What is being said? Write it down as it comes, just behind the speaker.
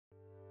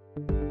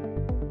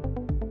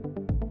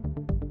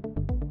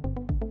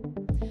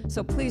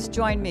So please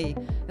join me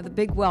in the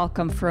big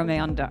welcome for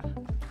Amanda.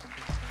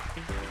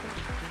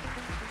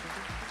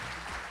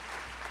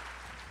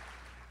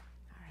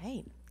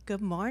 Good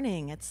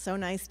morning. It's so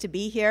nice to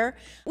be here.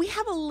 We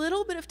have a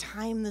little bit of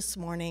time this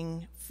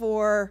morning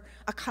for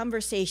a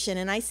conversation,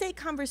 and I say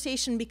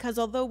conversation because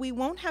although we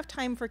won't have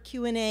time for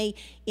Q&A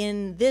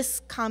in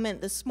this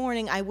comment this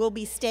morning, I will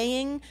be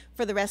staying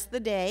for the rest of the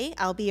day.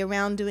 I'll be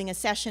around doing a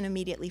session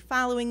immediately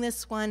following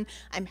this one.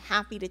 I'm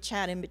happy to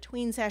chat in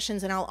between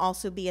sessions, and I'll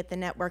also be at the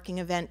networking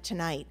event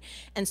tonight.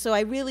 And so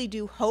I really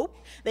do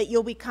hope that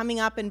you'll be coming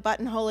up and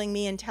buttonholing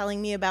me and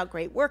telling me about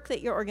great work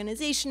that your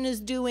organization is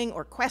doing,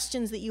 or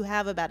questions that you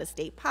have about a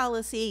state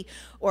policy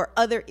or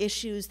other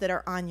issues that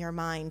are on your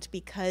mind,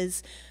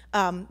 because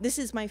this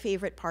is my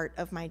favorite part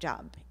of my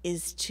job,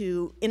 is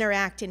to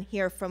interact and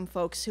hear from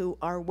folks who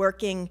are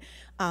working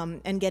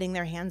and getting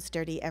their hands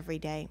dirty every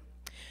day.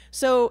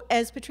 So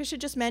as Patricia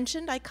just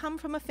mentioned, I come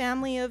from a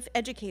family of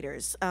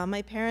educators.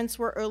 My parents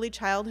were early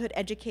childhood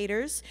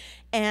educators,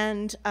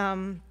 and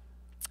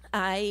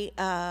I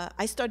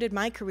started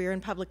my career in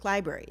public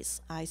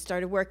libraries. I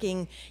started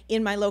working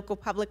in my local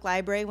public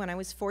library when I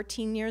was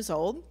 14 years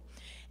old.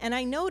 And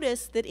I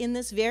noticed that in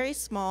this very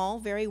small,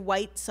 very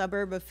white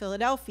suburb of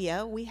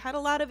Philadelphia, we had a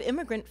lot of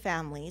immigrant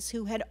families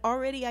who had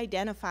already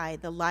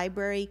identified the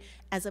library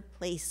as a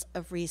place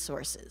of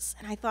resources.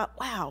 And I thought,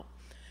 wow,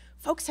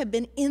 folks have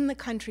been in the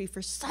country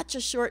for such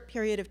a short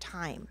period of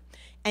time,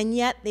 and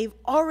yet they've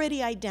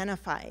already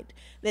identified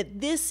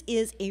that this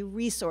is a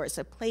resource,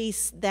 a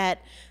place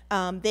that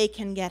they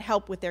can get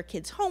help with their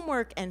kids'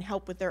 homework and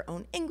help with their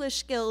own English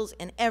skills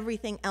and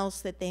everything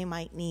else that they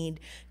might need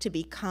to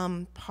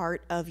become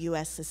part of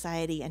U.S.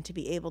 society and to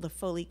be able to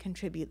fully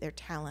contribute their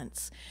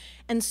talents.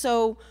 And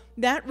so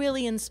that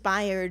really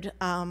inspired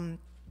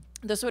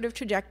the sort of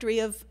trajectory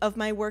of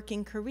my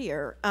working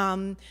career.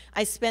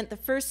 I spent the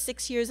first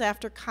 6 years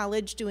after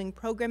college doing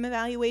program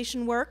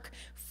evaluation work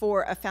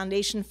for a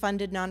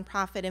foundation-funded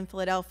nonprofit in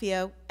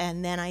Philadelphia,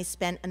 and then I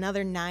spent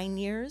another 9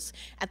 years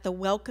at the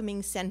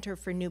Welcoming Center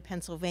for New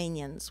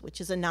Pennsylvanians, which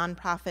is a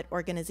nonprofit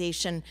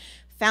organization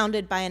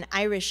founded by an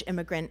Irish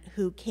immigrant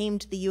who came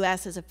to the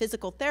U.S. as a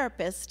physical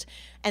therapist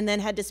and then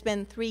had to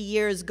spend 3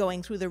 years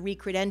going through the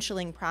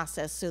recredentialing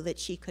process so that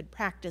she could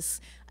practice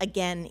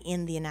again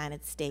in the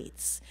United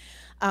States.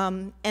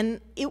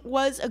 And it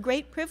was a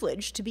great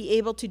privilege to be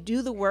able to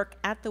do the work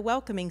at the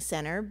Welcoming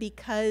Center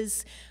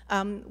because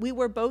we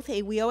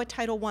owe a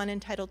Title I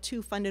and Title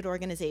II funded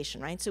organization,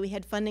 right? So we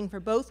had funding for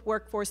both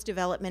workforce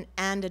development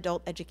and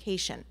adult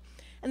education.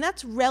 And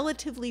that's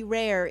relatively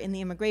rare in the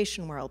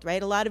immigration world,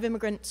 right? A lot of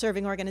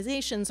immigrant-serving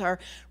organizations are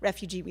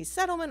refugee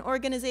resettlement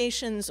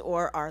organizations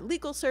or are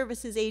legal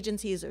services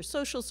agencies or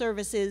social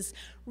services.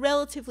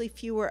 Relatively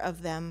fewer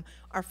of them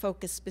are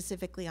focused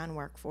specifically on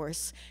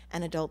workforce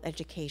and adult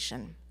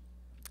education.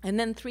 And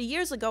then 3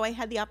 years ago, I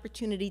had the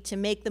opportunity to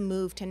make the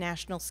move to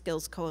National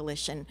Skills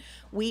Coalition.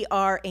 We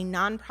are a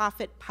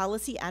nonprofit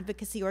policy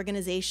advocacy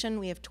organization.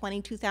 We have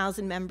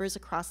 22,000 members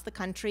across the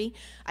country.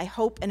 I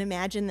hope and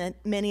imagine that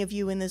many of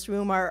you in this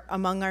room are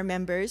among our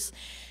members.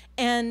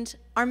 And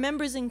our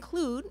members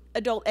include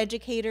adult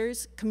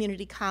educators,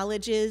 community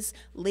colleges,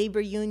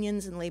 labor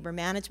unions and labor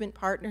management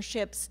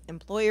partnerships,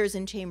 employers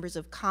and chambers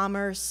of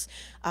commerce,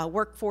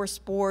 workforce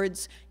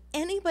boards,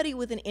 anybody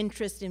with an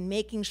interest in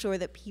making sure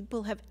that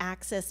people have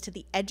access to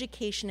the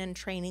education and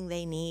training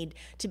they need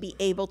to be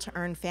able to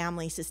earn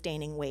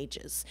family-sustaining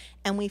wages.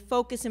 And we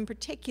focus in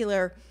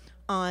particular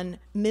on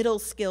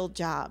middle-skilled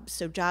jobs,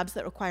 so jobs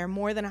that require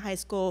more than a high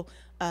school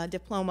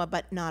diploma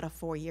but not a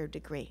 4-year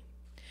degree.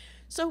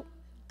 So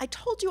I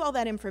told you all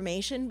that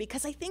information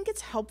because I think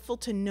it's helpful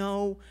to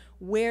know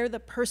where the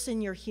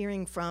person you're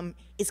hearing from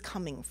is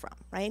coming from,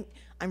 right?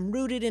 I'm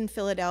rooted in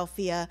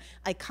Philadelphia.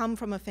 I come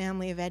from a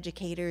family of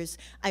educators.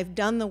 I've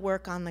done the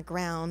work on the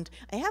ground.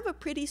 I have a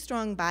pretty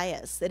strong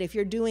bias that if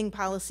you're doing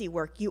policy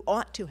work, you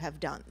ought to have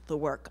done the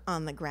work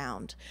on the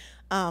ground.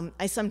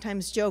 I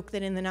sometimes joke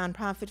that in the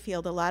nonprofit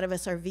field, a lot of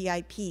us are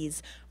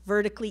VIPs,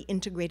 vertically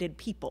integrated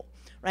people,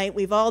 right?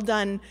 We've all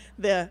done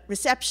the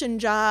reception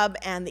job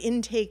and the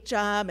intake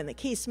job and the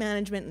case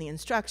management and the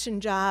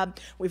instruction job.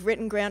 We've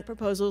written grant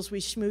proposals,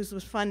 we've schmoozed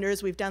with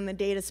funders, we've done the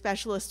data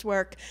specialist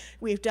work,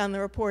 we've done the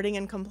reporting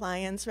and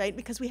compliance, right?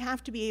 Because we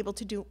have to be able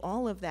to do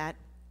all of that.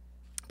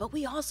 But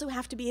we also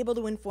have to be able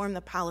to inform the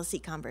policy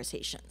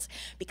conversations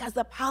because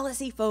the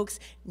policy folks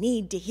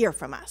need to hear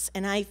from us.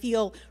 And I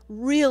feel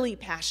really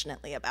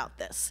passionately about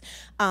this.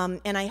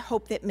 And I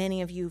hope that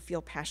many of you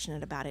feel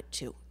passionate about it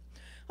too.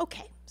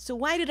 Okay, so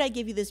why did I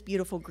give you this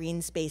beautiful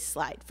green space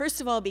slide? First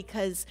of all,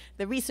 because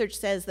the research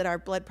says that our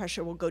blood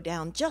pressure will go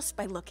down just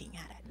by looking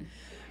at it.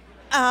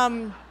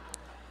 Not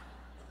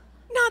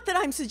that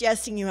I'm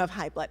suggesting you have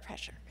high blood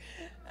pressure.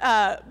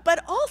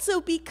 But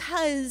also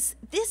because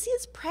this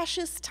is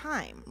precious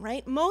time,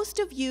 right? Most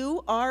of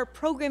you are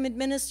program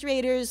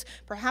administrators,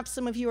 perhaps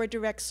some of you are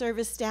direct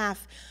service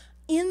staff.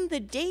 in the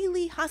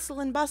daily hustle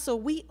and bustle,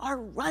 we are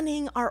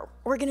running our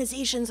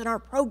organizations and our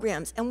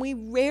programs, and we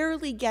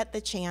rarely get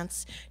the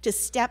chance to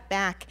step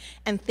back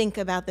and think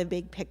about the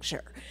big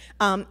picture.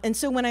 And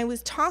so when I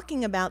was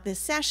talking about this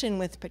session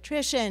with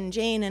Patricia and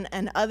Jane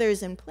and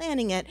others in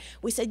planning it,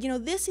 we said, you know,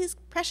 this is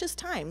precious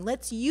time.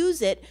 Let's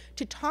use it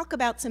to talk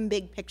about some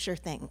big picture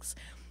things.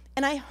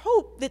 And I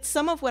hope that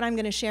some of what I'm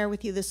going to share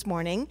with you this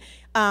morning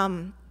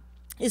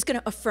is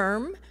going to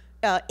affirm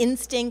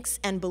instincts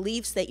and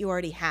beliefs that you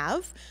already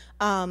have.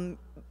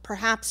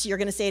 Perhaps you're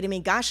going to say to me,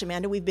 gosh,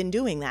 Amanda, we've been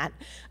doing that,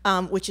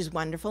 which is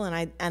wonderful,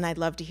 and I'd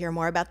love to hear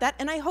more about that.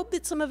 And I hope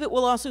that some of it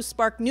will also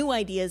spark new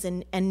ideas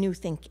and new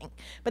thinking.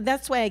 But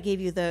that's why I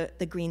gave you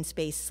the green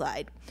space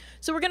slide.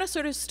 So we're going to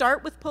sort of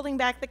start with pulling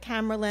back the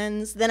camera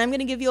lens. Then I'm going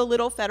to give you a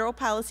little federal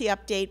policy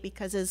update,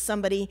 because as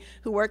somebody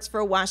who works for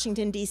a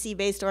Washington,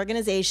 D.C.-based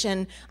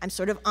organization, I'm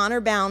sort of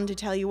honor-bound to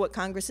tell you what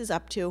Congress is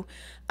up to.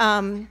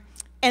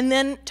 And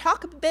then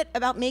talk a bit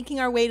about making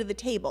our way to the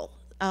table.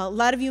 A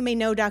lot of you may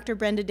know Dr.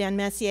 Brenda Dan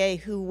Messier,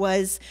 who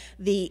was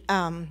the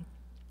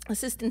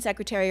Assistant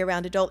Secretary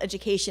around Adult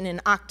Education in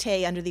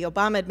OCTAE under the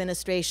Obama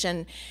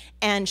administration,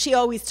 and she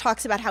always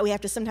talks about how we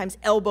have to sometimes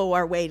elbow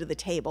our way to the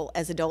table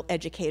as adult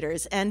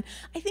educators, and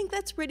I think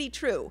that's pretty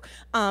true.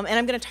 And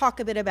I'm going to talk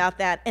a bit about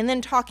that, and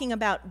then talking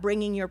about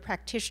bringing your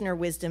practitioner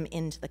wisdom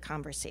into the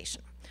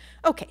conversation.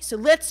 Okay, so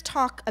let's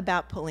talk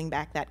about pulling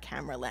back that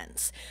camera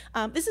lens.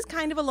 This is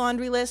kind of a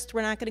laundry list.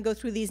 We're not going to go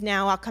through these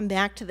now. I'll come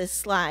back to this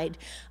slide.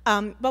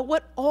 But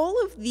what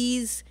all of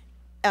these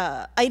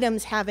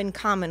items have in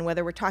common,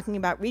 whether we're talking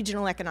about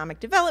regional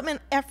economic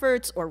development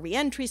efforts or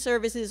reentry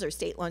services or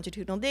state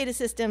longitudinal data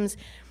systems,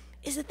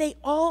 is that they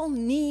all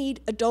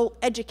need adult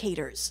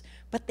educators,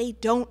 but they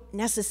don't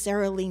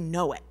necessarily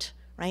know it.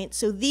 Right?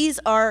 So these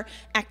are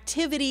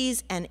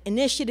activities and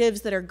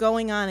initiatives that are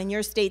going on in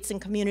your states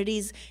and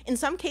communities. In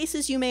some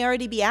cases, you may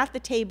already be at the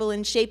table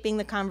and shaping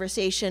the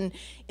conversation.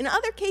 In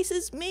other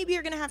cases, maybe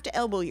you're going to have to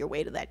elbow your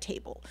way to that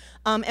table.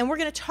 And we're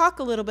going to talk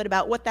a little bit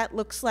about what that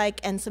looks like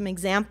and some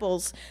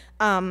examples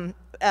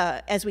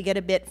as we get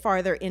a bit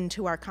farther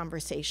into our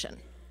conversation.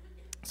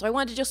 So I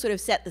wanted to just sort of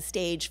set the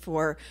stage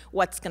for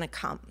what's going to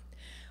come.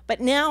 But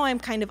now I'm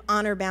kind of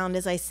honor-bound,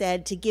 as I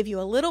said, to give you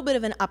a little bit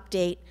of an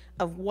update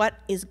of what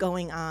is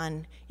going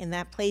on in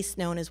that place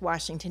known as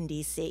Washington,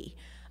 D.C.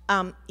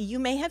 You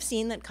may have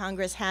seen that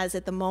Congress has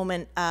at the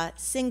moment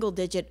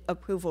single-digit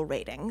approval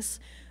ratings.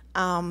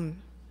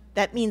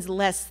 That means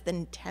less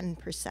than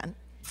 10%.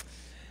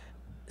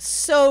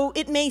 So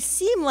it may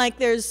seem like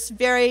there's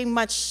a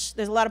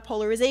lot of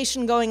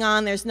polarization going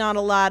on. There's not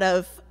a lot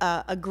of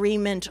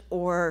agreement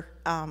or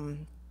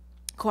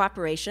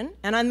cooperation.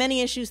 And on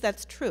many issues,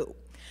 that's true.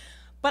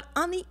 But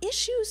on the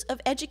issues of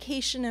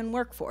education and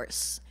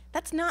workforce,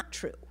 that's not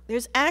true.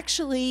 There's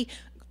actually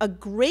a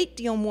great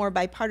deal more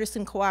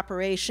bipartisan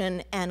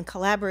cooperation and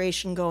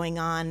collaboration going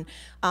on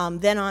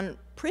than on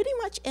pretty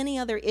much any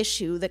other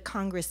issue that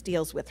Congress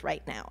deals with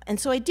right now. And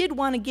so I did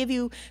want to give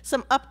you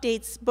some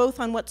updates both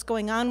on what's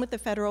going on with the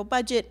federal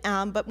budget,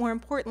 but more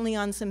importantly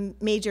on some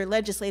major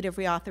legislative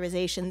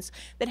reauthorizations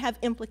that have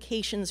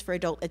implications for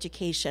adult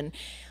education.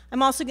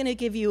 I'm also going to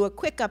give you a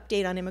quick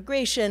update on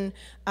immigration,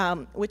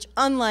 which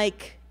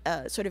unlike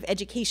sort of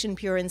education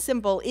pure and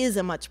simple is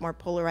a much more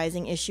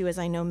polarizing issue, as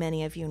I know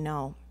many of you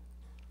know.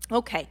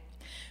 Okay.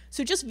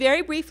 So just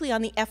very briefly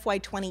on the FY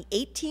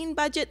 2018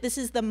 budget, this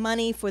is the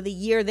money for the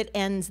year that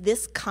ends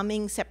this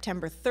coming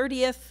September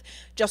 30th.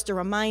 Just a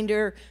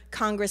reminder,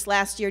 Congress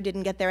last year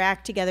didn't get their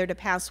act together to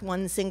pass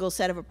one single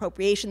set of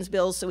appropriations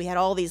bills, so we had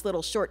all these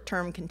little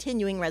short-term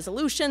continuing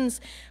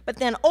resolutions. But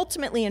then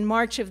ultimately in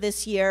March of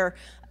this year,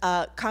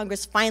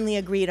 Congress finally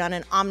agreed on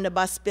an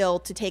omnibus bill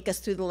to take us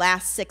through the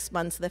last 6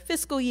 months of the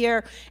fiscal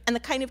year. And the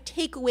kind of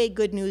takeaway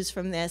good news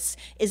from this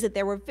is that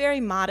there were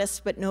very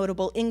modest but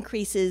notable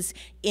increases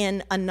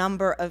in a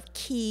number of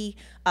key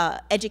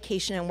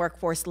education and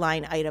workforce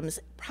line items.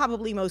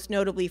 Probably most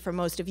notably for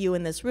most of you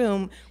in this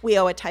room, we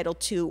owe a Title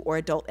II or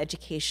adult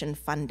education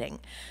funding.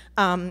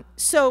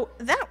 So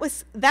that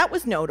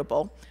was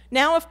notable.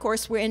 Now, of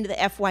course, we're into the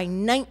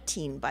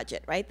FY19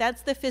 budget, right?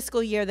 That's the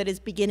fiscal year that is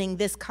beginning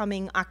this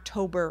coming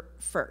October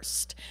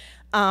 1st.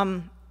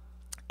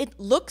 It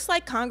looks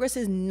like Congress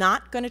is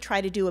not going to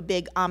try to do a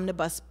big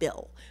omnibus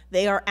bill.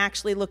 They are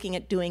actually looking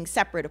at doing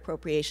separate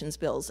appropriations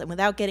bills. And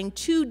without getting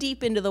too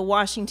deep into the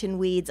Washington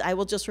weeds, I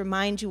will just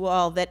remind you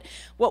all that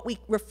what we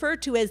refer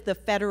to as the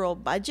federal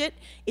budget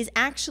is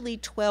actually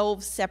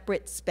 12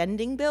 separate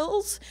spending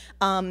bills,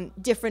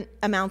 different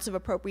amounts of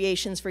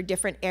appropriations for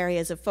different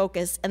areas of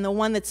focus. And the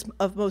one that's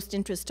of most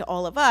interest to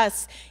all of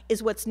us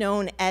is what's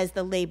known as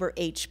the Labor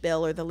H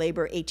bill, or the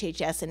Labor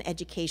HHS and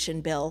Education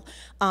bill.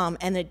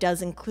 And it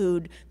does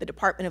include the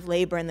Department of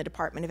Labor and the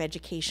Department of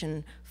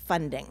Education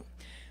funding.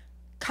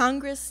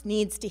 Congress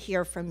needs to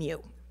hear from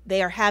you.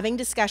 They are having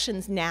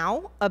discussions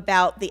now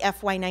about the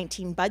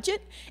FY19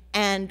 budget,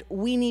 and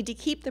we need to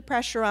keep the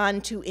pressure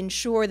on to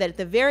ensure that at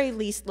the very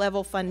least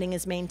level funding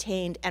is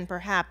maintained, and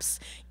perhaps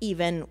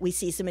even we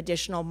see some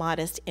additional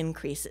modest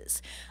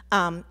increases.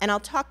 And I'll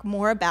talk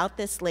more about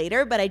this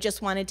later, but I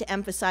just wanted to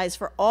emphasize,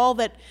 for all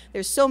that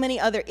there's so many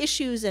other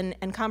issues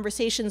and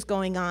conversations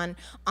going on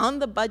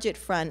the budget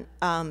front,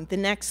 the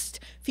next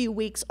few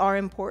weeks are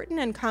important,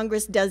 and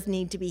Congress does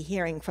need to be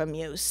hearing from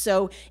you.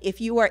 So if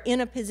you are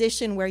in a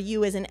position where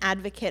you as an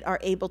advocate are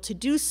able to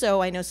do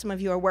so, I know some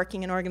of you are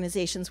working in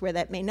organizations where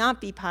that may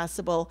not be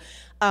possible,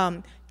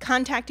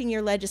 contacting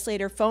your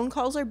legislator. Phone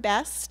calls are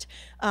best,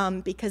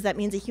 because that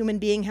means a human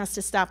being has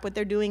to stop what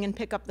they're doing and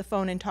pick up the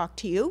phone and talk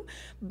to you.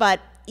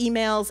 But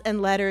emails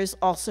and letters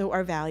also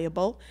are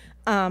valuable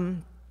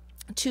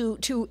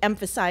to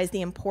emphasize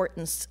the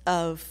importance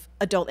of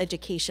adult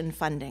education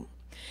funding.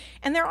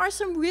 And there are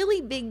some really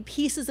big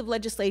pieces of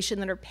legislation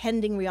that are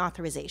pending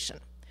reauthorization.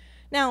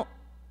 Now,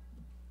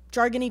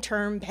 jargony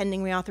term,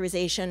 pending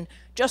reauthorization,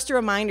 just a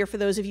reminder for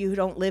those of you who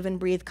don't live and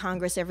breathe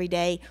Congress every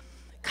day,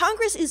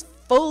 Congress is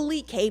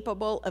fully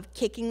capable of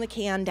kicking the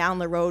can down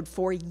the road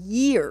for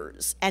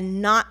years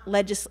and not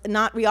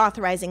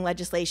reauthorizing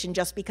legislation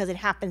just because it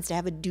happens to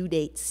have a due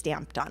date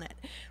stamped on it,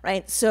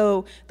 right?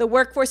 So the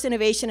Workforce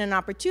Innovation and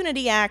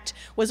Opportunity Act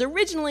was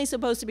originally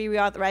supposed to be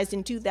reauthorized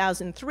in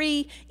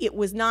 2003. It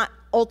was not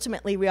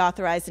ultimately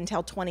reauthorized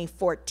until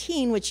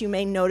 2014, which you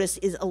may notice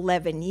is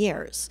 11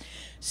 years.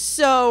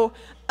 So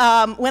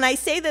when I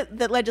say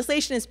that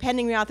legislation is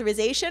pending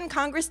reauthorization,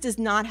 Congress does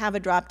not have a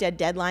drop-dead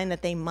deadline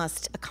that they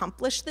must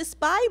accomplish this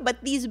by,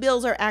 but these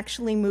bills are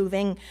actually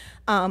moving,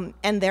 and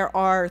there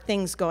are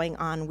things going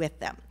on with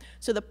them.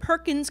 So the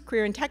Perkins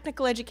Career and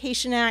Technical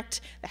Education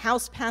Act, the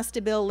House passed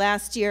a bill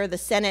last year. The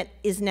Senate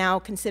is now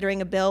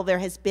considering a bill. There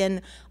has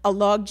been a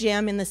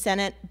logjam in the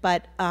Senate,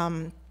 but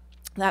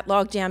that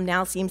logjam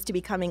now seems to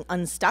be coming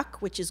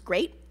unstuck, which is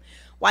great.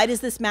 Why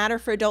does this matter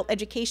for adult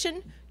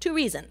education? 2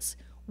 reasons.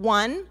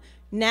 One,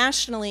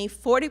 nationally,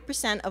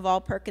 40% of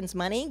all Perkins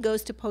money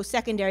goes to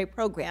post-secondary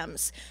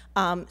programs.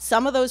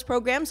 Some of those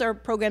programs are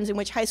programs in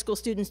which high school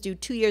students do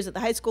 2 years at the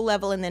high school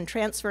level and then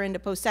transfer into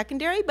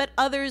post-secondary, but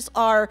others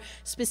are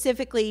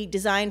specifically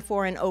designed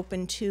for and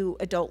open to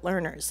adult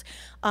learners.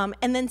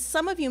 And then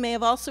some of you may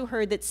have also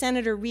heard that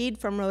Senator Reed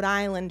from Rhode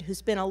Island,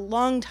 who's been a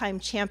longtime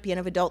champion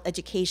of adult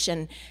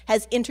education,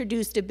 has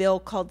introduced a bill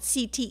called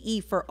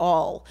CTE for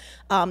All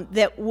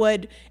that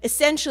would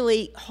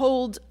essentially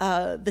hold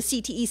the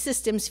CTE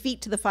system's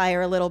feet to the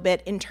fire a little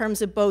bit in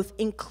terms of both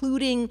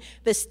including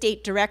the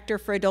state director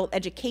for adult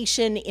education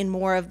in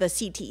more of the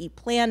CTE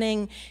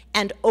planning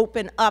and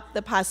open up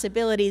the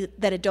possibility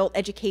that adult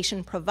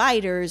education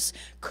providers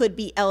could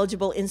be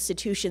eligible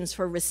institutions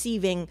for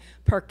receiving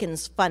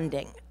Perkins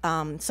funding,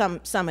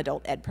 some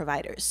adult ed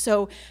providers.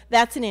 So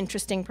that's an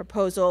interesting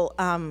proposal,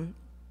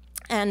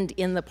 and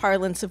in the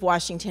parlance of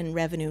Washington,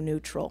 revenue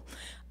neutral,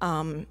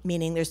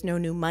 meaning there's no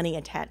new money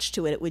attached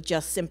to it. It would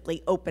just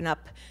simply open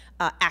up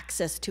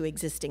access to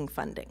existing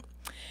funding.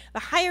 The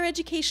Higher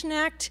Education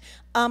Act,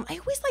 I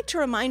always like to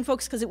remind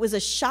folks, because it was a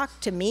shock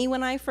to me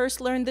when I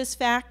first learned this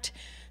fact.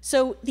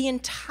 So the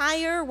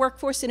entire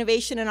Workforce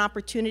Innovation and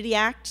Opportunity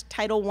Act,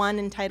 Title I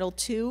and Title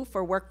II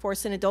for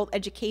workforce and adult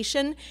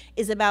education,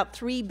 is about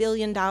 $3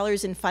 billion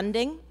in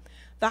funding.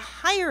 The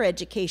Higher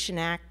Education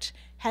Act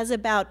has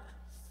about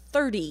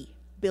 $30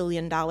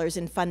 billion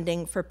in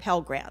funding for Pell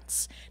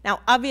Grants.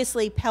 Now,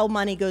 obviously, Pell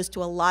money goes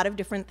to a lot of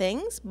different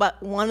things,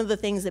 but one of the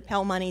things that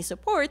Pell money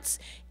supports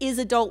is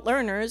adult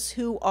learners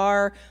who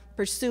are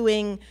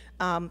pursuing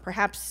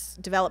perhaps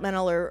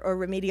developmental or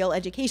remedial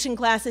education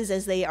classes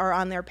as they are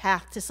on their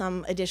path to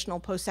some additional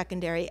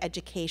post-secondary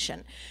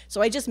education.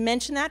 So I just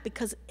mention that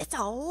because it's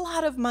a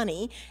lot of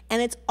money,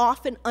 and it's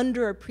often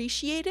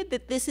underappreciated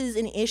that this is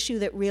an issue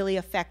that really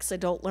affects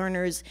adult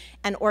learners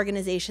and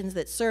organizations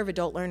that serve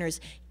adult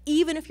learners,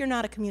 even if you're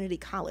not a community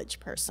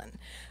college person.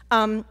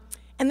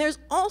 And there's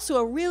also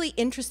a really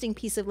interesting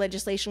piece of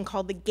legislation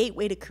called the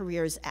Gateway to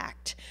Careers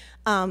Act.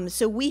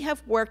 So we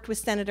have worked with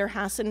Senator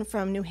Hassan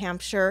from New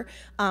Hampshire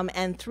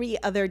and 3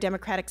 other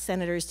Democratic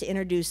senators to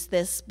introduce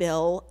this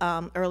bill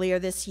earlier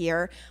this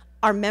year.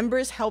 Our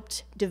members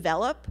helped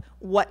develop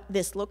what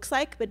this looks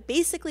like, but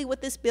basically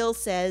what this bill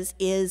says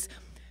is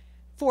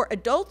for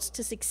adults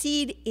to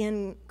succeed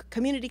in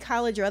community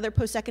college or other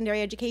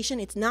post-secondary education,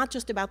 it's not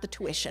just about the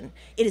tuition.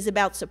 It is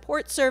about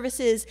support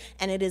services,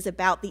 and it is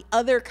about the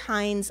other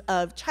kinds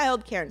of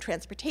childcare and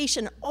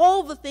transportation,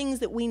 all the things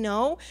that we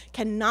know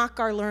can knock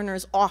our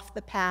learners off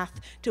the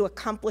path to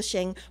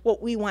accomplishing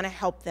what we want to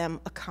help them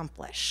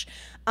accomplish.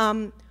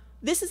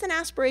 This is an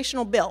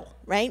aspirational bill,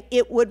 right?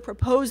 It would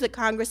propose that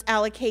Congress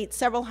allocate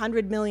several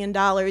 $100 million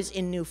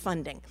in new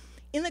funding.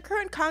 In the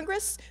current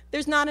Congress,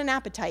 there's not an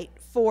appetite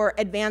for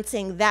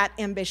advancing that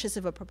ambitious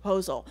of a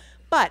proposal.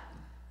 But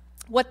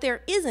What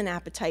there is an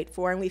appetite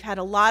for, and we've had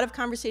a lot of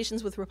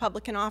conversations with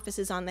Republican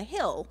offices on the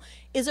Hill,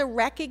 is a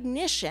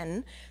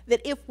recognition that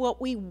if what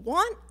we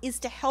want is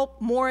to help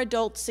more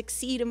adults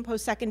succeed in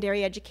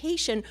post-secondary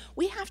education,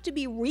 we have to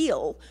be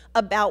real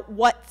about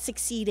what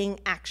succeeding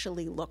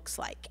actually looks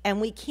like.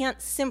 And we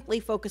can't simply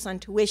focus on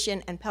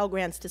tuition and Pell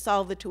Grants to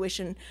solve the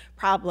tuition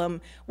problem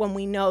when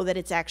we know that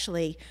it's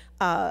actually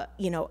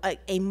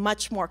a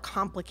much more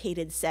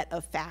complicated set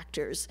of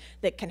factors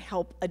that can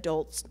help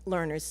adults,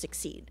 learners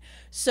succeed.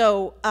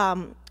 So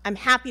I'm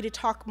happy to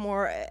talk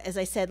more, as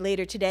I said,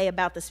 later today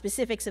about the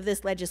specifics of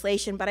this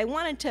legislation, but I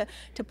wanted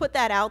to put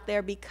that out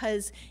there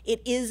because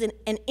it is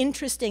an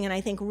interesting and I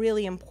think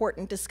really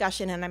important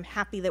discussion, and I'm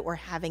happy that we're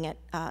having it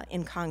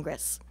in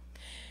Congress.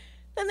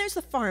 Then there's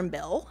the Farm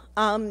Bill.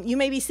 You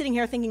may be sitting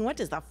here thinking, what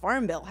does the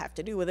Farm Bill have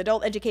to do with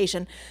adult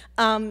education?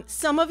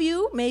 Some of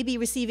you may be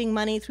receiving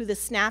money through the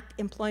SNAP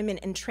Employment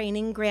and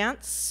Training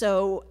Grants,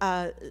 so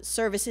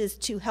services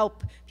to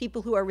help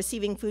people who are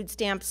receiving food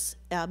stamps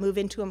move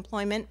into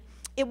employment.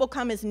 It will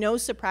come as no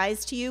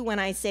surprise to you when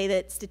I say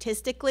that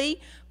statistically,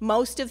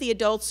 most of the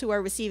adults who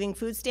are receiving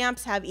food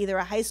stamps have either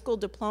a high school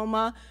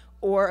diploma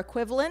or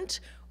equivalent,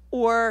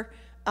 or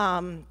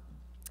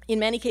in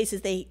many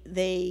cases,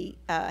 they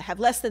have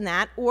less than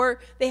that, or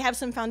they have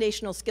some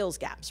foundational skills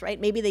gaps,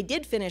 right? Maybe they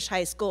did finish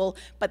high school,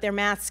 but their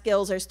math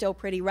skills are still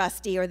pretty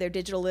rusty, or their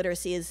digital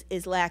literacy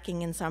is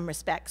lacking in some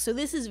respects. So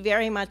this is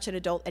very much an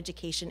adult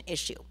education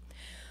issue.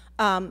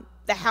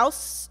 The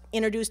House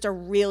introduced a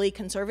really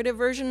conservative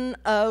version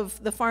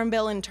of the Farm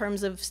Bill in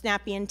terms of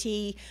SNAP ENT,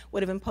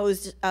 would have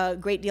imposed a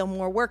great deal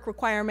more work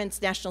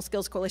requirements. National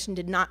Skills Coalition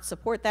did not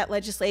support that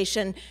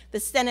legislation. The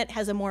Senate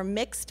has a more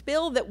mixed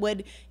bill that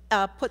would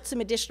put some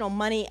additional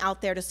money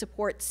out there to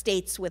support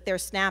states with their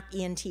SNAP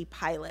ENT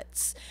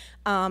pilots.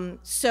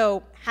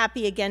 So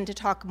happy again to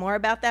talk more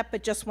about that,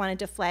 but just wanted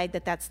to flag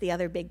that that's the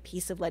other big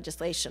piece of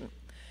legislation.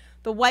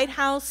 The White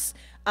House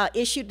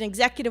issued an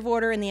executive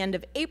order in the end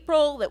of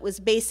April that was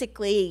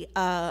basically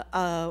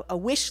a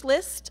wish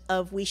list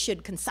of we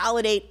should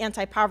consolidate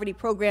anti-poverty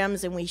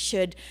programs and we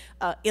should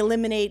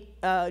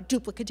eliminate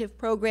duplicative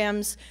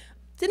programs.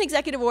 It's an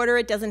executive order.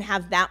 It doesn't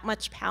have that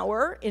much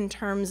power in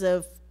terms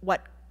of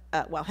what,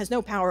 well, has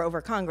no power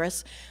over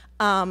Congress.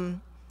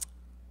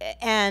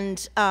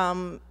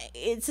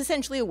 It's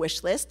essentially a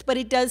wish list, but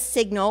it does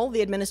signal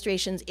the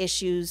administration's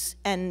issues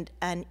and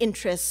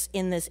interests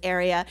in this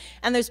area.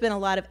 And there's been a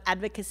lot of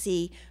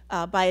advocacy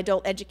by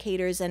adult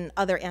educators and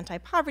other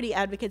anti-poverty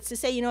advocates to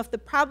say, you know, if the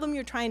problem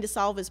you're trying to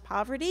solve is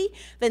poverty,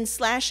 then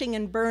slashing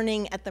and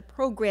burning at the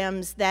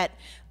programs that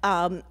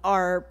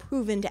are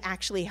proven to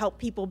actually help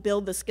people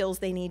build the skills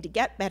they need to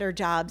get better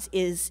jobs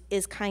is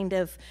kind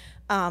of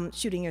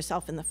shooting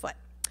yourself in the foot.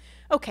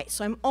 Okay,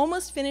 so I'm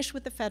almost finished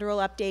with the federal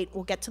update.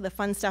 We'll get to the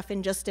fun stuff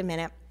in just a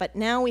minute, but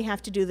now we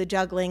have to do the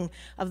juggling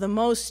of the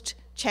most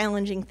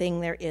challenging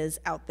thing there is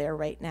out there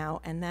right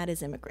now, and that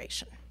is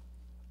immigration.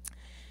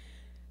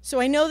 So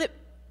I know that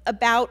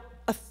about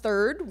a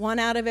third, 1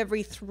 out of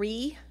every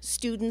 3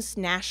 students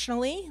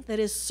nationally that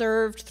is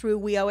served through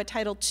WIOA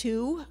Title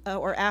II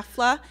or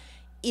AFLA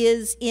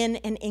is in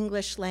an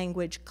English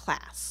language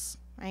class,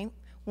 right?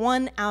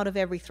 1 out of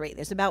every 3.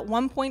 There's about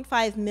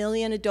 1.5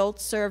 million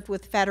adults served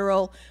with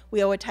federal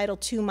WIOA Title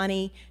II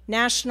money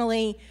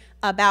nationally,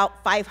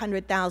 about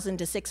 500,000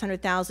 to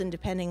 600,000,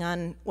 depending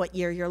on what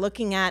year you're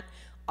looking at,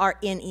 are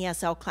in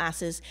ESL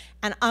classes.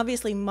 And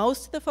obviously,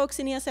 most of the folks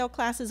in ESL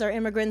classes are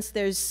immigrants.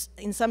 There's,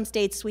 in some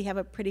states, we have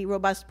a pretty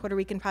robust Puerto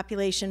Rican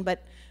population,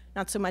 but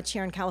not so much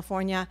here in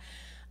California.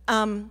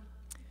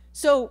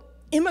 So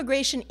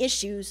immigration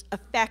issues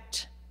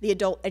affect the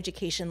adult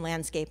education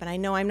landscape, and I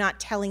know I'm not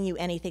telling you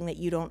anything that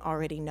you don't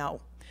already know.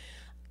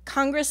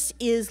 Congress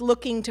is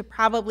looking to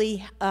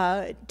probably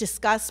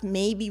discuss,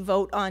 maybe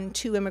vote on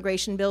 2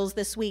 immigration bills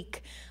this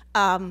week.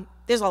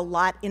 There's a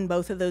lot in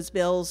both of those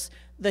bills.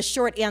 The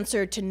short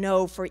answer to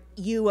no for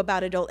you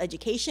about adult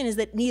education is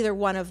that neither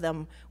one of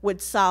them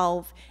would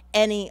solve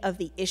any of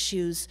the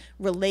issues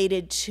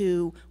related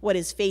to what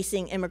is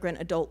facing immigrant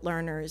adult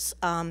learners.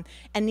 And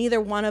neither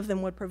one of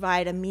them would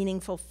provide a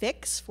meaningful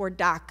fix for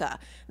DACA.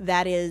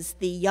 That is,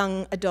 the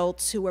young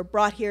adults who were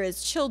brought here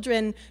as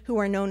children, who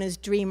are known as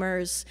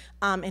dreamers,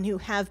 and who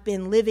have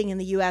been living in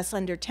the US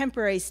under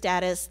temporary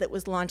status that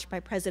was launched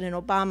by President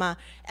Obama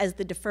as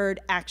the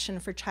Deferred Action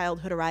for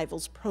Childhood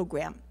Arrivals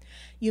program.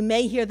 You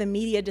may hear the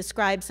media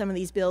describe some of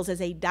these bills as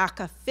a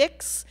DACA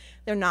fix.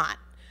 They're not.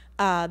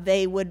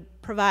 They would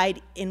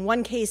provide, in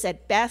one case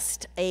at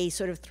best, a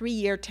sort of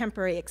 3-year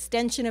temporary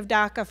extension of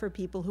DACA for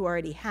people who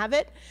already have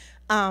it.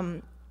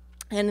 And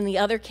in the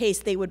other case,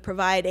 they would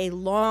provide a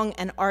long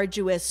and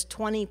arduous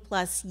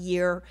 20-plus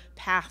year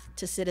path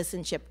to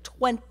citizenship,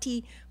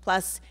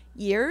 20-plus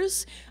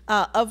years,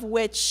 of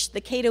which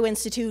the Cato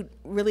Institute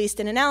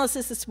released an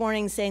analysis this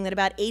morning saying that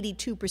about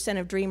 82%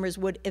 of dreamers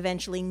would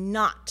eventually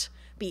not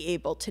be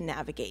able to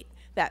navigate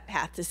that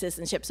path to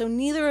citizenship. So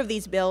neither of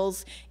these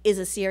bills is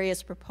a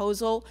serious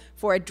proposal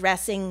for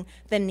addressing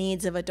the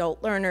needs of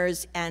adult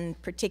learners,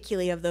 and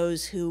particularly of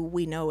those who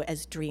we know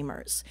as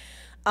dreamers.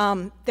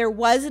 There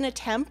was an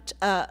attempt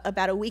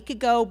about a week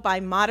ago by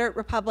moderate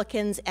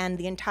Republicans and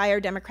the entire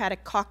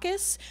Democratic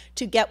caucus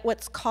to get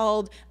what's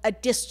called a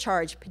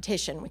discharge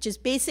petition, which is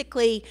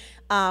basically,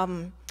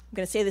 I'm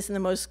going to say this in the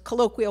most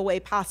colloquial way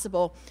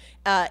possible,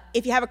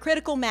 if you have a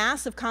critical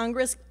mass of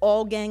Congress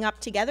all gang up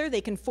together,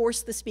 they can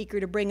force the Speaker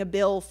to bring a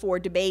bill for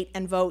debate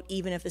and vote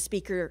even if the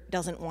Speaker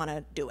doesn't want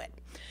to do it.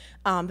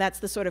 That's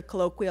the sort of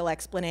colloquial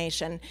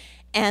explanation.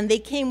 And they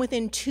came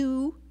within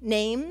 2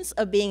 names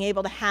of being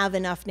able to have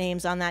enough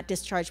names on that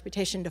discharge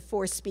petition to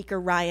force Speaker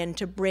Ryan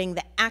to bring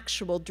the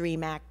actual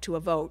DREAM Act to a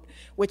vote,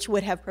 which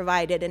would have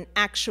provided an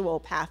actual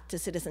path to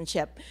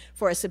citizenship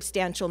for a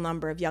substantial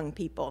number of young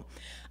people.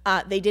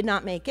 They did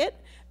not make it.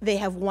 They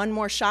have one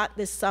more shot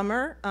this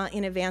summer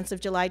in advance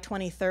of July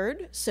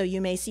 23rd, so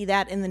you may see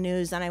that in the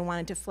news, and I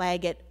wanted to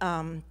flag it.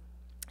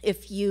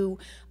 If you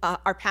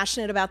are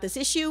passionate about this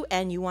issue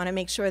and you want to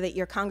make sure that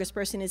your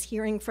congressperson is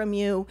hearing from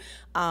you,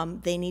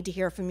 they need to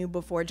hear from you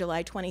before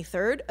July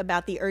 23rd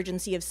about the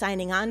urgency of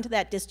signing on to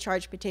that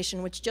discharge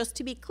petition, which, just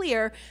to be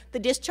clear, the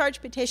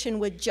discharge petition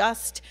would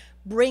just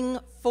bring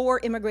 4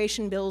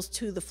 immigration bills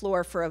to the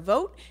floor for a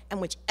vote,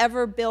 and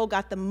whichever bill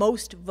got the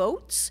most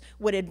votes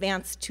would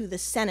advance to the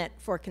Senate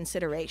for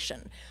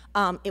consideration.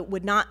 It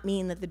would not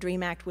mean that the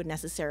DREAM Act would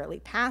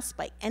necessarily pass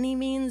by any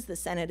means. The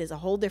Senate is a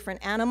whole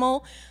different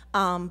animal,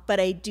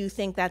 but I do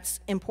think that's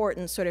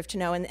important sort of to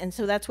know, and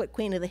so that's what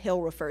Queen of the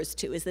Hill refers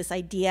to, is this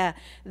idea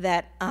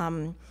that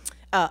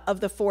of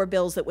the 4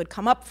 bills that would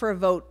come up for a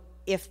vote,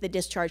 if the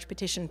discharge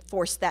petition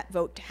forced that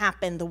vote to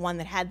happen, the one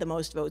that had the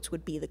most votes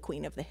would be the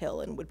Queen of the Hill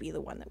and would be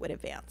the one that would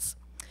advance.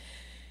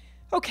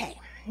 Okay,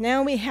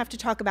 now we have to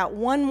talk about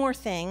one more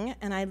thing,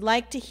 and I'd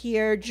like to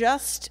hear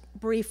just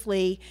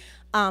briefly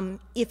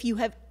if you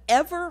have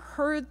ever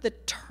heard the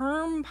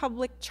term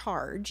public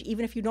charge,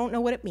 even if you don't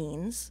know what it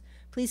means,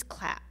 please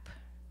clap.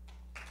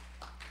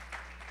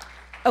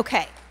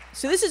 Okay,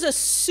 so this is a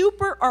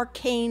super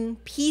arcane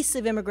piece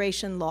of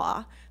immigration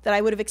law that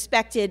I would have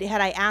expected,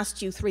 had I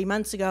asked you 3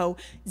 months ago,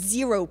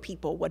 0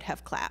 people would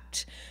have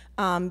clapped,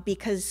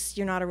 because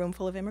you're not a room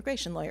full of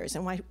immigration lawyers,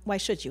 and why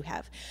should you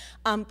have?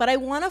 But I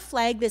want to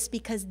flag this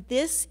because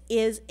this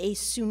is a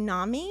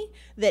tsunami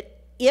that,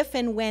 if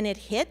and when it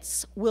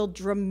hits, will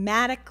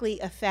dramatically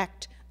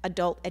affect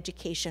adult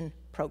education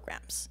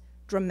programs,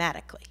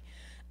 dramatically.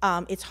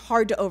 It's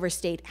hard to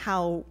overstate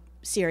how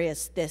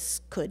serious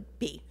this could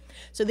be.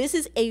 So this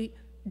is a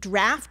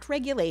draft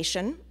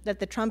regulation that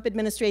the Trump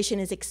administration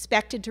is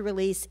expected to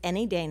release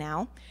any day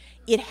now.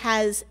 It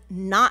has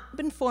not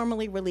been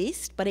formally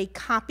released, but a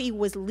copy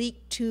was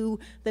leaked to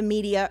the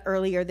media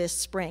earlier this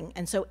spring.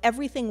 And so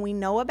everything we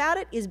know about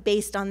it is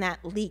based on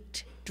that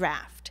leaked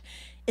draft.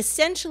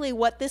 Essentially,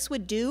 what this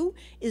would do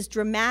is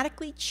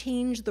dramatically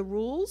change the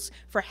rules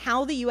for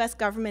how the US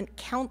government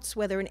counts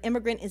whether an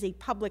immigrant is a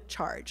public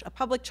charge. A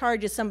public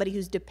charge is somebody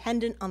who's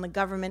dependent on the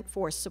government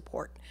for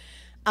support.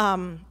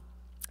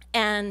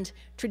 And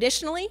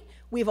traditionally,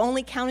 we've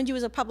only counted you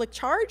as a public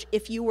charge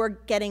if you were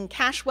getting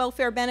cash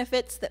welfare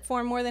benefits that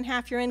form more than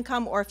half your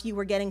income, or if you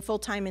were getting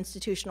full-time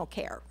institutional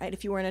care, right,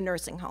 if you were in a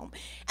nursing home.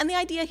 And the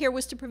idea here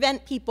was to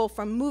prevent people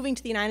from moving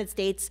to the United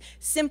States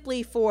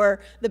simply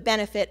for the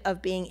benefit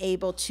of being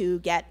able to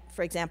get,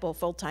 for example,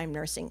 full-time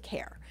nursing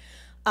care.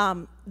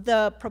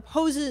 The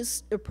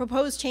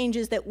proposed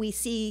changes that we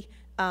see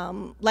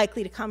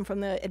likely to come from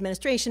the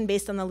administration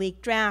based on the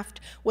leaked draft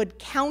would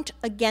count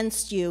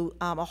against you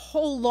a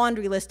whole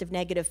laundry list of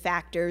negative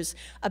factors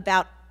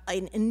about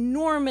an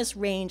enormous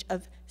range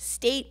of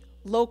state,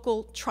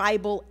 local,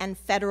 tribal, and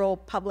federal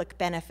public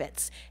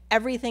benefits.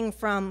 Everything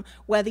from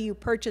whether you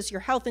purchase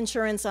your health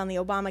insurance on the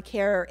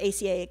Obamacare or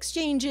ACA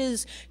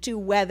exchanges, to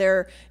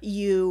whether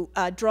you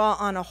draw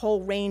on a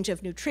whole range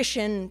of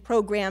nutrition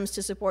programs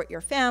to support your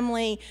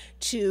family,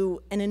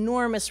 to an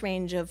enormous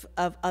range of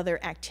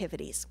other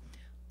activities.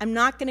 I'm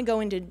not going to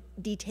go into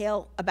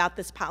detail about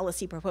this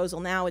policy proposal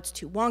now. It's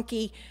too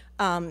wonky.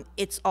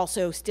 It's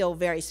also still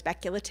very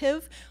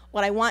speculative.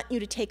 What I want you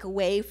to take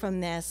away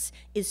from this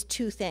is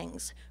 2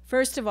 things.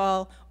 First of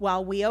all,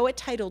 while WIOA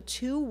Title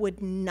II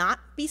would not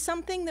be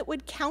something that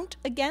would count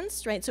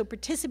against, right? So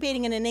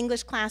participating in an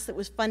English class that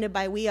was funded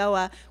by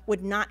WIOA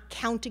would not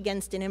count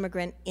against an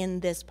immigrant in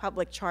this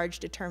public charge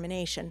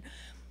determination.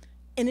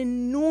 An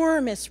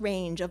enormous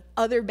range of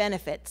other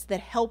benefits that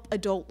help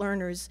adult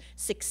learners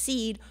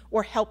succeed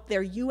or help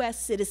their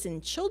US citizen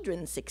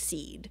children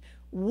succeed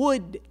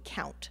would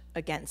count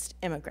against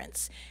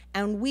immigrants.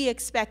 And we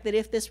expect that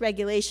if this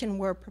regulation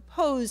were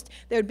proposed,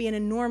 there would be an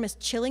enormous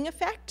chilling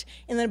effect,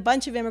 and then a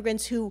bunch of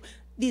immigrants who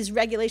these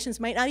regulations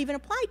might not even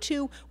apply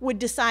to would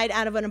decide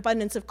out of an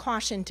abundance of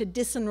caution to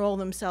disenroll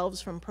themselves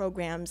from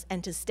programs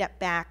and to step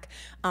back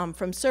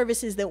from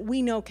services that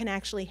we know can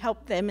actually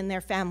help them and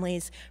their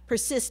families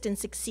persist and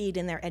succeed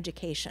in their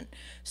education.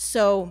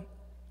 So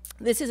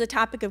this is a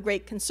topic of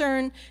great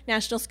concern.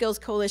 National Skills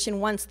Coalition,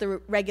 once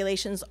the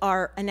regulations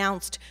are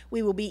announced,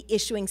 we will be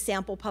issuing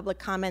sample public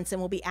comments,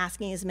 and we'll be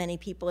asking as many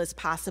people as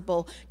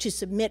possible to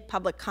submit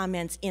public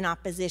comments in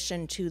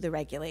opposition to the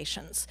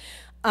regulations.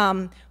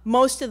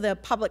 Most of the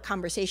public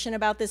conversation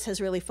about this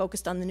has really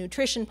focused on the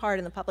nutrition part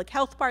and the public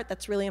health part.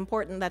 That's really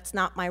important. That's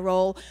not my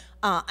role.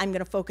 I'm going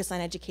to focus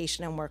on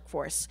education and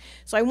workforce.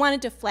 So I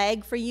wanted to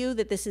flag for you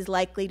that this is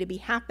likely to be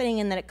happening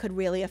and that it could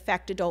really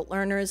affect adult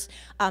learners.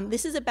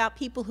 This is about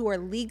people who are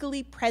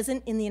legally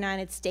present in the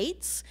United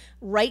States.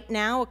 Right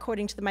now,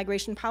 according to the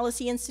Migration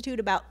Policy Institute,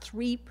 about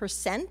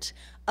 3%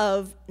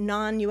 of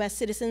non-US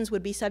citizens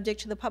would be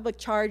subject to the public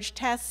charge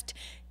test.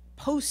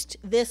 Post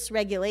this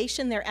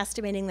regulation, they're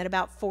estimating that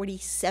about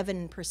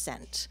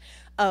 47%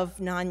 of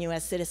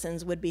non-US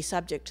citizens would be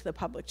subject to the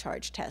public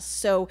charge test.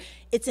 So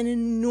it's an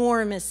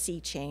enormous sea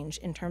change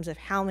in terms of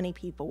how many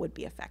people would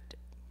be affected.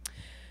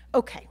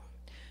 Okay,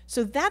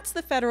 so that's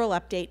the federal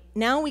update.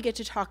 Now we get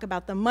to talk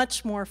about the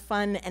much more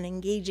fun and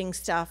engaging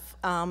stuff,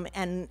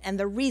 and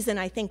the reason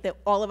I think that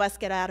all of us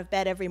get out of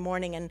bed every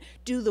morning and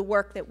do the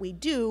work that we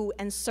do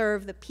and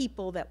serve the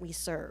people that we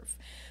serve.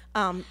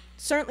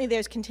 Certainly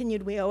there's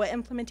continued WIOA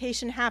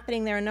implementation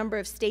happening. There are a number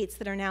of states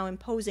that are now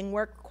imposing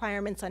work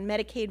requirements on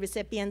Medicaid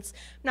recipients.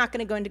 I'm not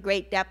going to go into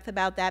great depth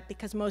about that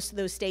because most of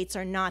those states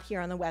are not here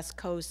on the West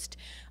Coast.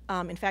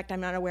 In fact,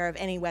 I'm not aware of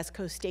any West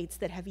Coast states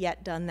that have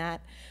yet done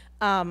that.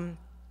 And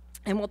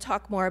we'll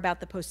talk more about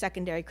the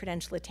post-secondary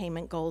credential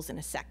attainment goals in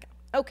a second.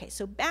 Okay,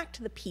 so back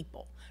to the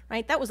people,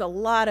 right? That was a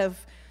lot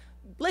of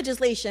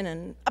legislation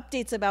and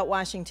updates about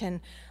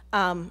Washington.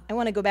 I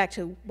want to go back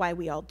to why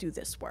we all do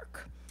this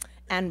work,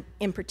 and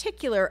in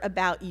particular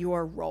about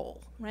your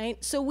role,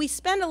 right? So we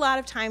spend a lot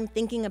of time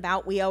thinking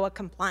about WIOA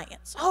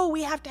compliance. Oh,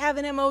 we have to have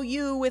an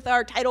MOU with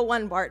our Title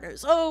I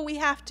partners. Oh, we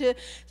have to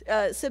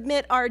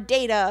submit our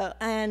data,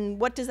 and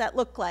what does that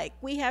look like?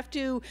 We have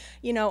to,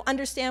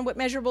 understand what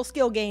measurable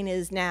skill gain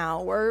is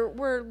now.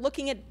 We're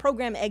looking at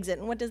program exit,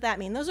 and what does that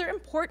mean? Those are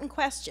important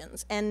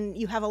questions, and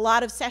you have a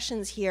lot of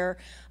sessions here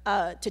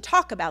to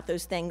talk about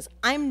those things.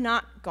 I'm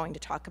not going to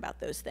talk about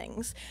those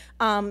things.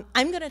 I'm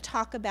going to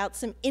talk about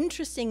some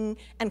interesting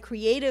and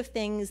creative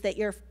things that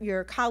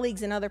your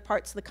colleagues in other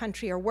parts of the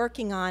country are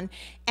working on,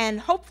 and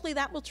hopefully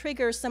that will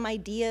trigger some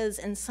ideas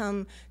and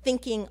some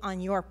thinking on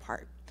your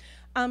part.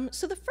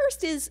 So the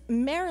first is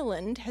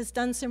Maryland has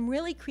done some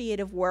really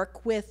creative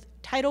work with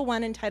Title I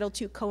and Title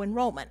II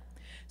co-enrollment.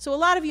 So a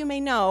lot of you may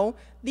know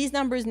these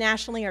numbers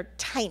nationally are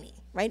tiny,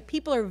 right?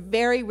 People are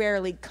very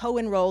rarely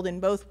co-enrolled in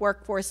both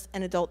workforce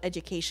and adult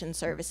education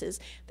services.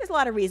 There's a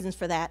lot of reasons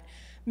for that.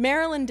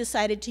 Maryland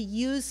decided to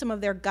use some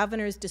of their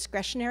governor's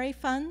discretionary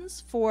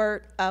funds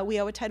for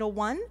WIOA Title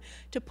I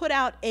to put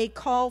out a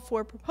call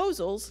for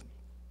proposals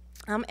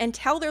and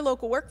tell their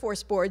local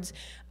workforce boards,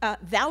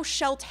 thou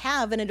shalt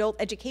have an adult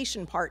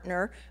education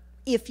partner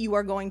if you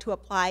are going to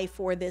apply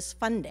for this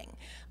funding,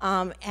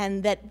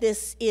 and that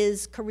this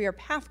is career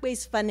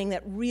pathways funding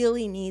that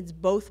really needs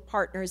both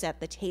partners at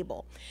the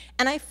table.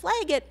 And I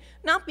flag it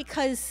not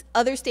because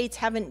other states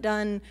haven't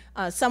done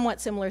somewhat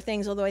similar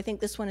things, although I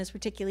think this one is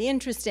particularly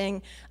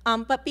interesting,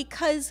 but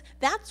because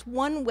that's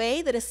one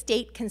way that a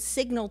state can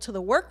signal to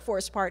the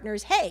workforce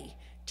partners, hey,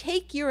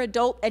 take your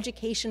adult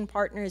education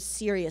partners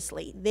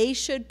seriously. They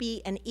should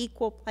be an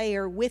equal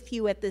player with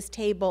you at this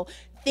table,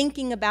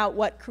 thinking about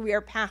what career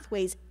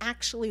pathways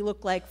actually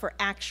look like for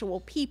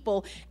actual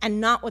people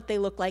and not what they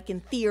look like in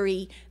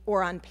theory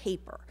or on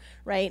paper,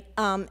 right?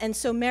 And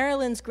so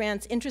Maryland's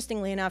grants,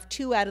 interestingly enough,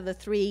 2 out of the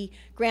 3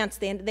 grants,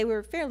 they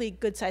were fairly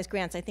good-sized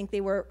grants. I think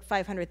they were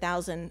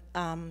 $500,000,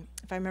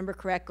 if I remember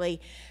correctly.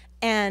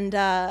 And 2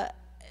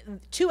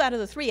 out of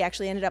the 3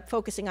 actually ended up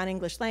focusing on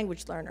English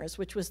language learners,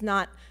 which was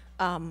not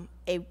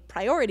a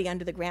priority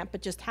under the grant,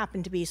 but just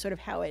happened to be sort of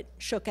how it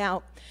shook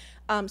out.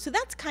 So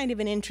that's kind of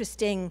an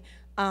interesting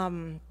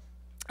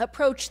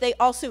approach. They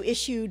also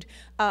issued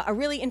a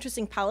really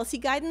interesting policy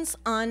guidance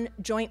on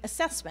joint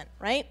assessment,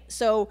 right?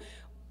 So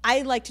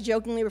I like to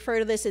jokingly refer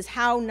to this as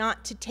how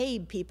not to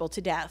TABE people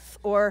to death,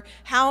 or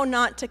how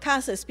not to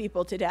CASAS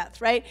people to death,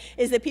 right?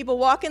 Is that people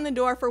walk in the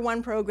door for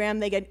one program,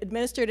 they get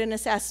administered an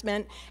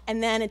assessment,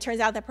 and then it turns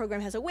out that program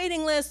has a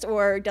waiting list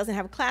or doesn't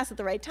have a class at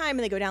the right time,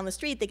 and they go down the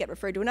street, they get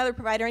referred to another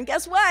provider, and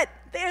guess what?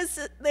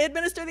 They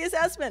administer the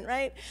assessment,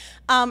 right?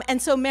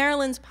 And so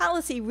Maryland's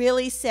policy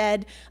really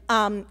said,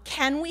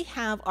 can we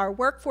have our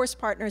workforce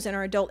partners and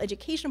our adult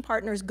education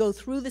partners go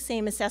through the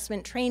same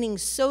assessment training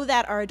so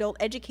that our adult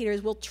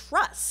educators will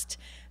trust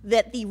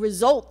that the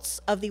results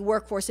of the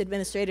workforce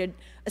administrated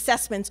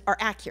assessments are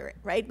accurate,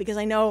 right? Because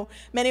I know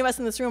many of us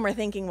in this room are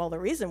thinking, well, the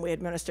reason we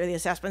administer the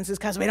assessments is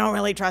because we don't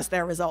really trust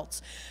their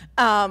results.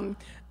 And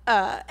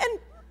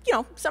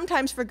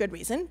sometimes for good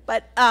reason,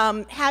 but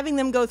having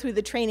them go through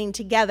the training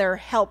together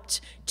helped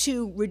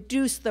to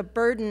reduce the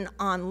burden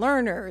on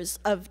learners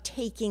of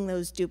taking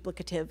those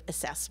duplicative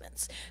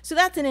assessments. So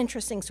that's an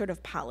interesting sort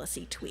of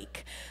policy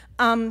tweak.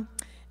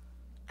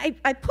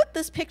 I put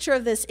this picture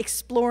of this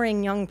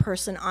exploring young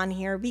person on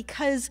here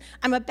because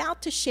I'm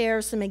about to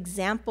share some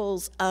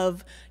examples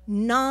of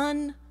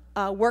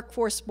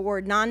non-workforce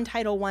board,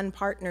 non-Title I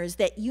partners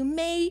that you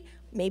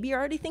maybe you're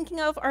already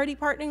thinking of already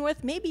partnering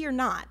with, maybe you're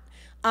not.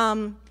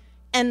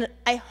 And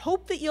I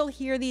hope that you'll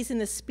hear these in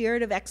the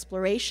spirit of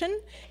exploration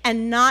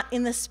and not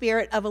in the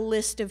spirit of a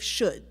list of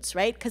shoulds,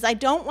 right? Because I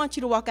don't want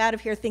you to walk out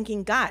of here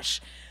thinking, gosh,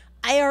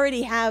 I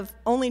already have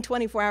only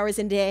 24 hours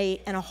a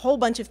day and a whole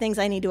bunch of things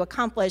I need to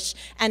accomplish,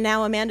 and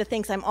now Amanda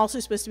thinks I'm also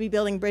supposed to be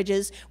building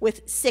bridges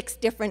with 6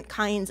 different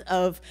kinds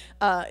of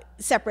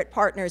separate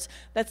partners.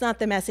 That's not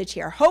the message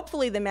here.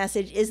 Hopefully the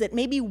message is that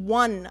maybe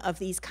one of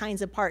these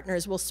kinds of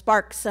partners will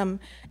spark some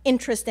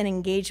interest and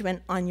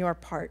engagement on your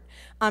part.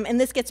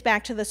 And this gets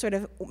back to the sort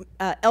of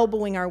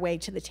elbowing our way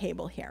to the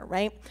table here,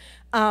 right?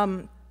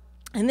 And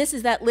this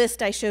is that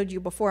list I showed you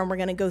before, and we're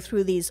going to go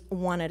through these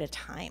one at a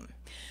time.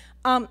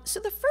 So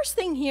the first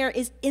thing here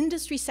is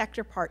industry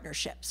sector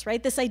partnerships,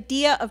 right? This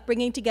idea of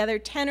bringing together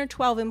 10 or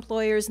 12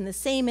 employers in the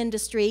same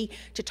industry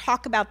to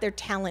talk about their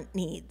talent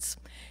needs.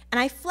 And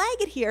I flag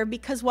it here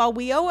because while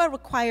WIOA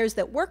requires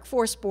that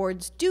workforce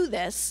boards do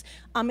this,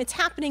 it's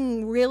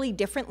happening really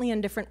differently in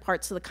different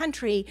parts of the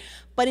country.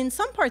 But in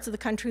some parts of the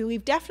country,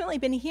 we've definitely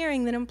been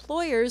hearing that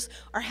employers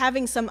are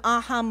having some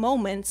aha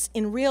moments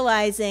in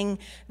realizing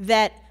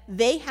that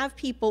they have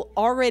people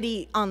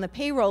already on the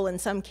payroll in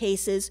some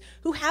cases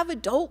who have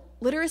adult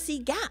literacy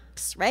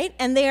gaps, right?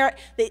 And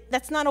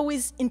that's not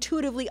always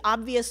intuitively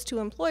obvious to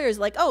employers,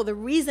 like, oh, the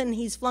reason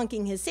he's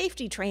flunking his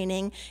safety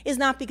training is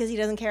not because he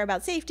doesn't care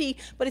about safety,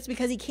 but it's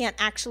because he can't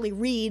actually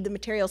read the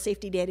material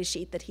safety data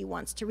sheet that he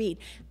wants to read.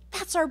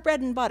 That's our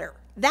bread and butter.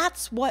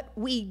 That's what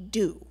we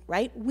do,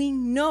 right? We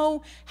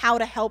know how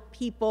to help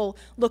people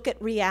look at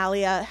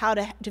realia, how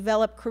to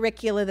develop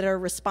curricula that are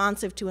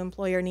responsive to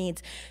employer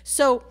needs.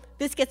 So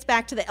this gets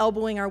back to the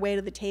elbowing our way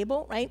to the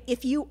table, right?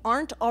 If you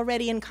aren't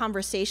already in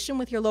conversation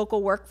with your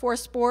local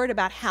workforce board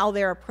about how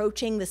they're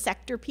approaching the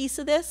sector piece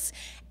of this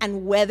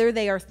and whether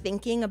they are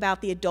thinking about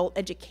the adult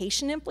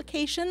education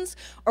implications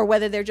or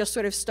whether they're just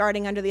sort of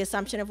starting under the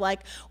assumption of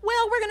like,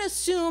 well, we're going to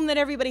assume that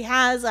everybody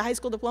has a high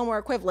school diploma or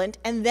equivalent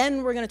and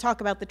then we're going to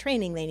talk about the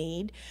training they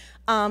need,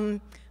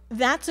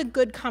 that's a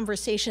good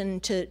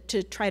conversation to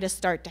try to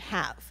start to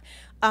have.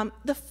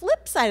 The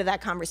flip side of that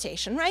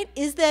conversation, right,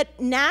 is that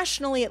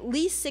nationally at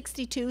least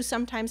 62,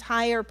 sometimes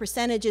higher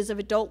percentages of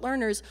adult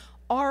learners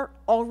are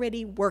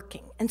already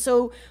working. And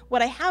so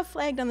what I have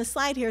flagged on the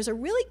slide here is a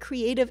really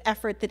creative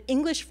effort that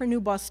English for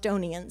New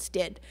Bostonians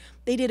did.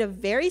 They did a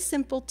very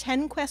simple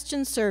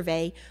 10-question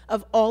survey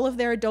of all of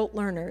their adult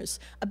learners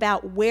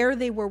about where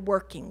they were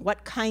working,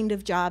 what kind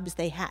of jobs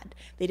they had.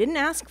 They didn't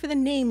ask for the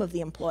name of the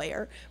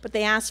employer, but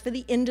they asked for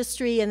the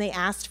industry and they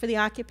asked for the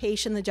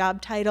occupation, the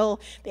job title.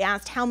 They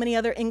asked how many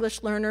other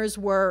English learners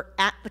were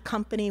at the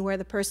company where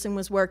the person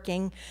was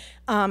working.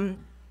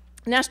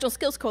 National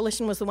Skills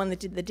Coalition was the one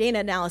that did the data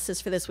analysis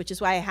for this, which is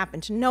why I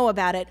happen to know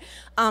about it.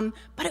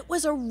 But it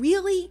was a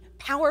really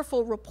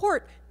powerful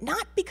report,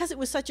 not because it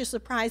was such a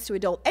surprise to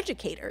adult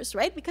educators,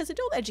 right? Because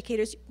adult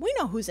educators, we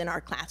know who's in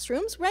our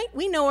classrooms, right?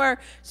 We know our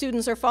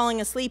students are falling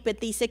asleep at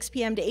the 6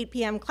 p.m. to 8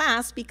 p.m.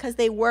 class because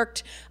they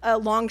worked a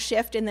long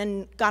shift and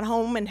then got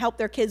home and helped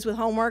their kids with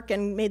homework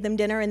and made them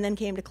dinner and then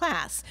came to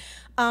class.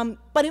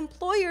 But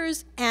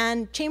employers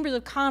and chambers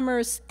of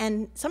commerce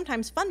and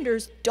sometimes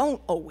funders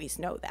don't always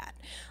know that.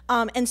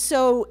 And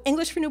so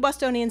English for New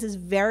Bostonians is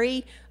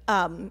very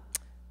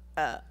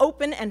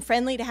open and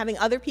friendly to having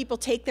other people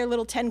take their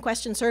little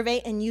 10-question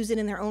survey and use it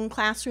in their own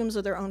classrooms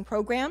or their own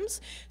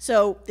programs.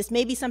 So this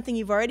may be something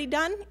you've already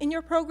done in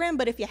your program,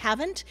 but if you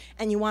haven't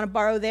and you want to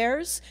borrow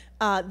theirs,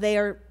 they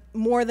are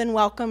more than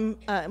welcome,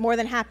 more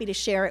than happy to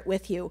share it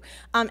with you,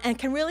 and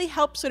can really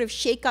help sort of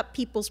shake up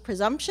people's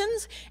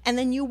presumptions. And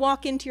then you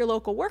walk into your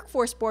local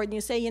workforce board and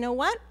you say, you know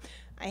what,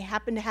 I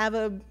happen to have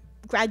a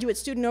graduate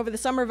student over the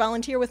summer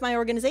volunteer with my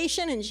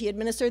organization, and she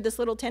administered this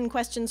little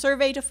 10-question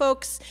survey to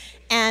folks,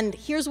 and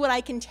here's what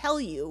I can tell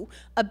you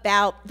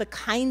about the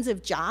kinds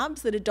of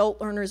jobs that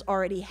adult learners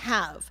already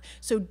have.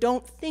 So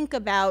don't think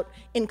about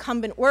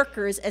incumbent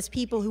workers as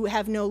people who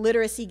have no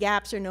literacy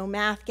gaps or no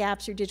math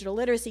gaps or digital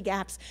literacy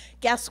gaps.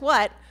 Guess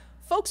what?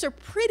 Folks are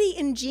pretty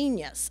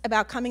ingenious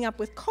about coming up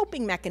with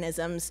coping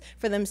mechanisms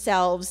for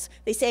themselves.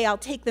 They say, I'll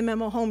take the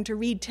memo home to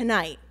read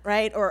tonight,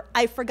 right? Or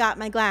I forgot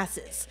my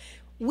glasses.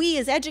 We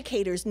as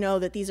educators know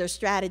that these are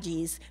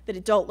strategies that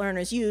adult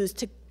learners use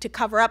to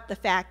cover up the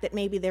fact that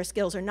maybe their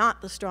skills are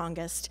not the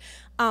strongest.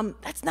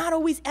 That's not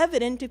always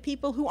evident to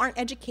people who aren't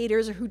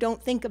educators or who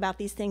don't think about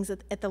these things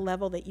at the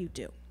level that you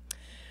do.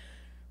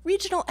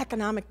 Regional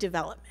economic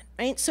development,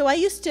 right? So I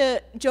used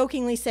to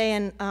jokingly say,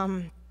 and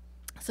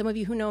some of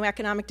you who know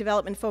economic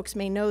development folks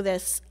may know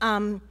this,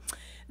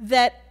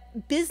 that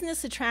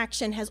business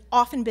attraction has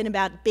often been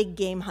about big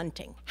game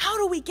hunting. How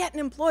do we get an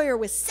employer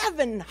with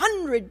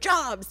 700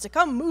 jobs to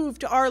come move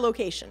to our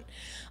location?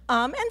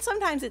 And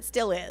sometimes it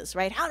still is,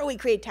 right? How do we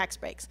create tax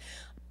breaks?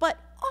 But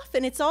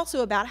often it's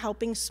also about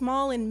helping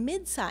small and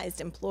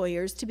mid-sized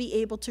employers to be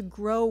able to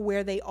grow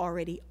where they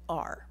already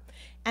are.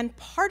 And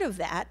part of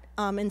that,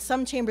 and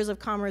some chambers of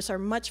commerce are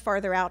much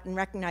farther out in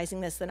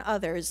recognizing this than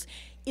others,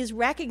 is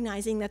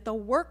recognizing that the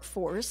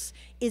workforce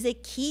is a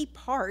key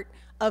part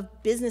of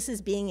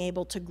businesses being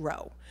able to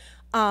grow.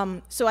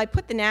 So I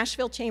put the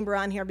Nashville Chamber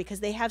on here because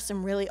they have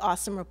some really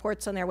awesome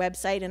reports on their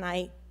website, and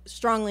I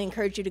strongly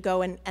encourage you to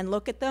go and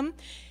look at them.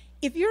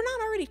 If you're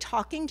not already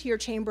talking to your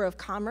Chamber of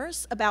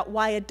Commerce about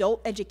why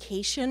adult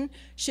education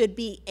should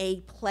be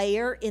a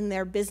player in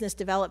their business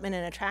development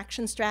and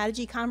attraction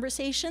strategy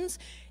conversations,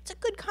 it's a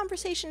good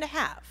conversation to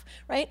have,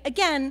 right?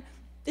 Again,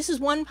 this is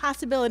one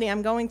possibility.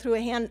 I'm going through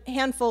a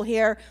handful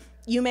here.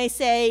 You may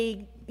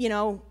say, you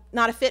know,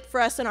 not a fit for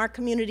us in our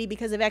community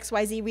because of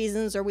XYZ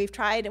reasons, or we've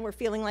tried and we're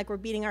feeling like we're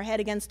beating our head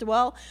against a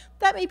wall.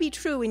 That may be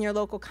true in your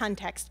local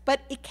context,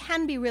 but it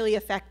can be really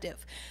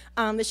effective.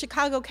 The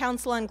Chicago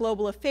Council on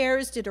Global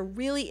Affairs did a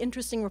really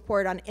interesting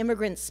report on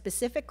immigrants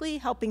specifically,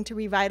 helping to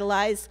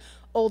revitalize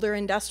older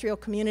industrial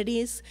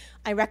communities.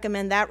 I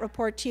recommend that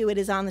report to you. It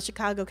is on the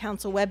Chicago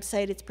Council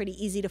website. It's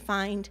pretty easy to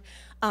find.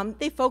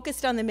 They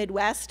focused on the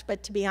Midwest,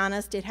 but to be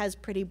honest, it has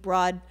pretty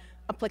broad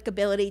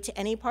applicability to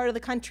any part of the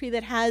country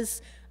that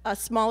has a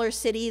smaller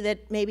city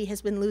that maybe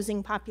has been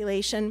losing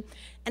population.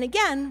 And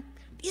again,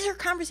 these are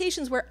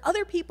conversations where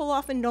other people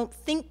often don't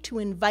think to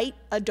invite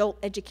adult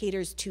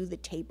educators to the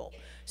table.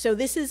 So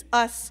this is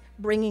us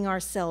bringing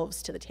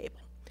ourselves to the table.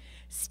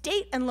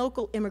 State and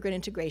local immigrant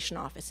integration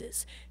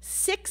offices.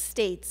 6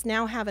 states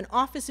now have an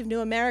Office of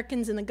New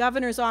Americans in the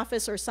governor's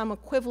office or some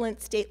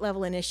equivalent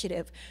state-level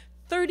initiative.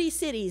 30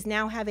 cities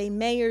now have a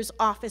mayor's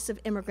office of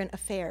immigrant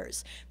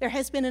affairs. There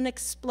has been an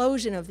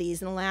explosion of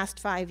these in the last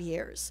 5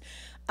 years.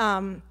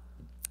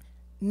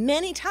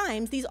 Many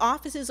times, these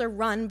offices are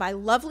run by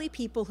lovely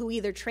people who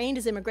either trained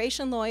as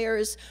immigration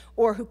lawyers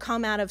or who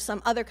come out of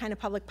some other kind of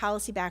public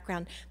policy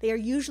background. They are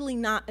usually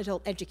not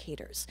adult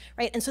educators,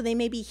 right? And so they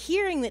may be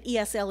hearing that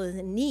ESL is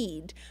in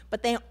need,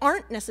 but they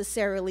aren't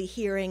necessarily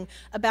hearing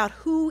about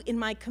who in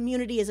my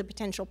community is a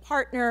potential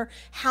partner,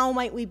 how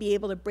might we be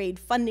able to braid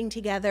funding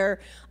together.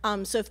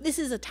 So if this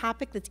is a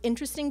topic that's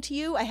interesting to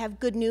you, I have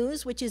good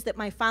news, which is that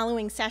my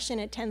following session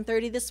at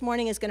 10:30 this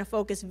morning is going to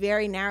focus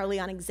very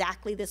narrowly on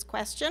exactly this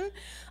question.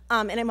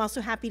 And I'm also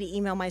happy to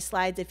email my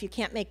slides if you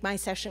can't make my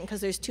session, because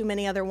there's too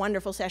many other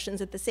wonderful sessions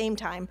at the same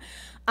time.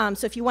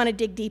 So if you want to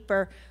dig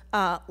deeper,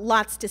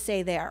 lots to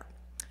say there.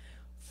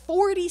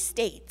 40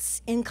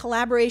 states, in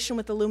collaboration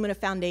with the Lumina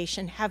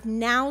Foundation, have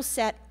now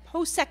set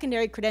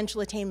post-secondary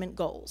credential attainment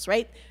goals,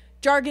 right?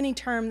 Jargony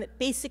term that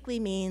basically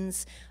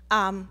means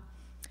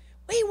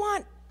we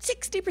want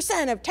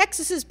 60% of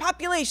Texas's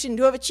population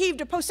to have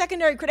achieved a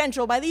post-secondary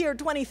credential by the year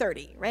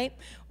 2030, right?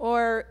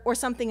 Or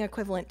something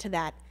equivalent to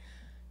that.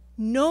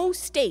 No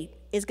state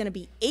is going to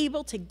be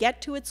able to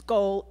get to its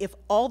goal if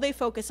all they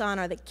focus on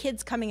are the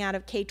kids coming out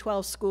of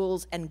K-12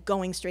 schools and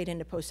going straight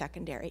into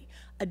post-secondary.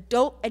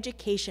 Adult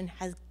education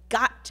has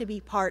got to be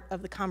part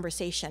of the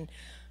conversation.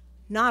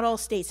 Not all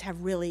states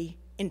have really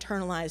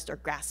internalized or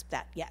grasped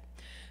that yet.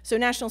 So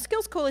National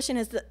Skills Coalition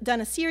has done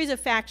a series of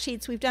fact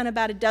sheets. We've done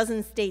about a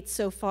dozen states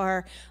so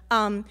far,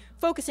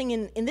 focusing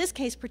in this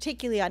case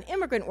particularly on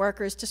immigrant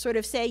workers to sort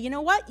of say, you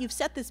know what, you've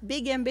set this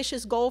big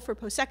ambitious goal for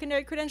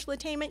post-secondary credential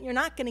attainment. You're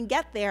not going to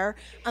get there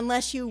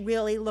unless you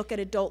really look at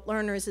adult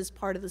learners as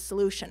part of the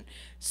solution.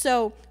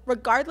 So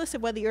regardless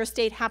of whether your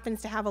state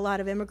happens to have a lot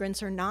of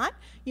immigrants or not,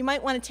 you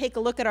might want to take a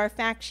look at our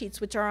fact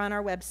sheets, which are on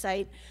our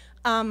website,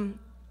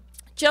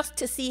 just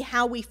to see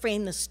how we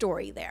frame the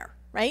story there.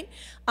 Right?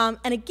 And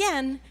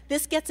again,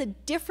 this gets a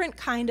different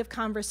kind of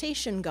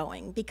conversation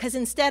going, because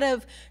instead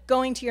of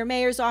going to your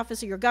mayor's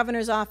office or your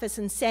governor's office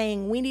and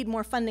saying, we need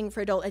more funding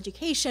for adult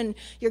education,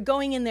 you're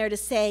going in there to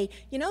say,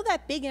 you know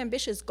that big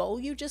ambitious goal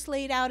you just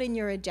laid out in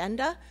your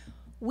agenda?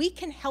 We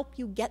can help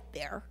you get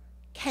there.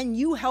 Can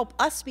you help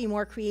us be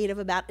more creative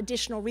about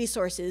additional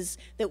resources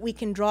that we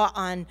can draw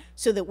on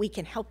so that we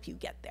can help you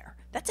get there?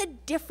 That's a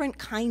different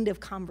kind of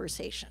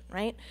conversation,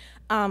 right?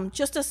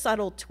 Just a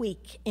subtle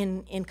tweak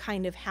in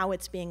kind of how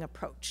it's being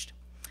approached.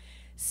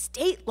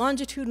 State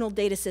longitudinal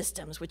data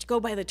systems, which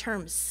go by the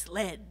term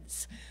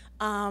SLEDs.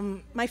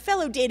 My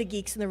fellow data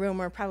geeks in the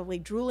room are probably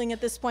drooling at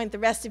this point. The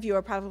rest of you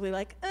are probably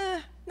like,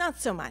 not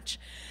so much.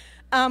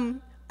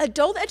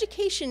 Adult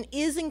education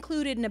is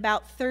included in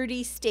about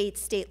 30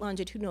 states' state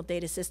longitudinal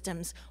data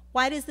systems.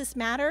 Why does this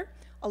matter?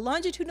 A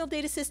longitudinal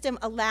data system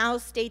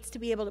allows states to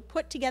be able to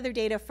put together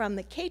data from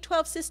the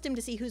K-12 system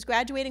to see who's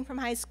graduating from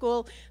high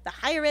school, the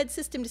higher ed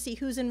system to see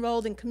who's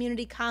enrolled in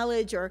community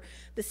college or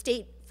the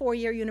state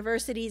four-year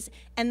universities,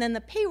 and then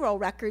the payroll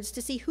records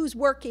to see who's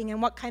working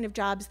and what kind of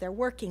jobs they're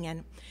working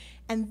in.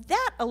 And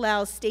that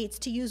allows states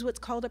to use what's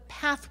called a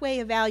pathway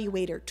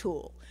evaluator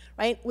tool,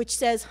 right? Which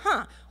says,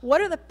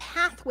 what are the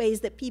pathways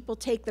that people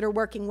take that are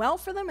working well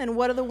for them, and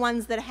what are the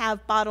ones that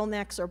have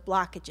bottlenecks or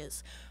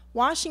blockages?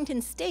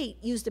 Washington State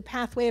used a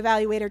pathway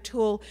evaluator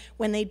tool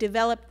when they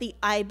developed the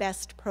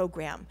IBEST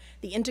program,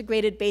 the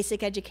Integrated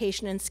Basic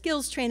Education and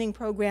Skills Training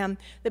Program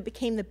that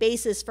became the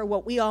basis for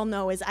what we all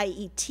know as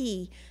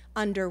IET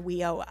under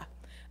WIOA.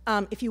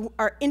 If you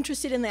are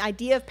interested in the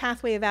idea of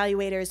pathway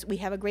evaluators, we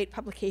have a great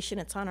publication.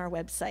 It's on our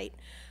website.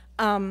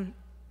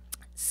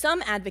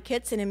 Some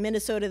advocates, and in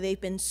Minnesota they've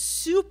been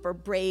super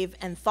brave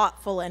and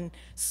thoughtful and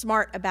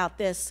smart about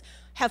this,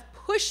 have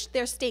pushed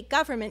their state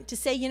government to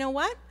say, you know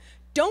what?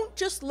 Don't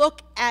just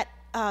look at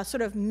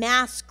sort of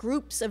mass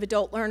groups of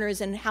adult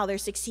learners and how they're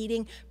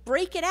succeeding,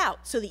 break it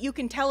out so that you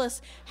can tell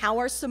us how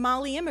are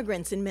Somali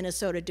immigrants in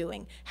Minnesota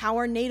doing? How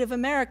are Native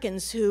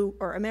Americans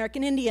or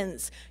American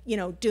Indians,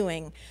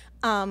 doing?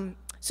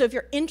 So if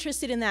you're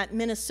interested in that,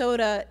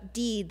 Minnesota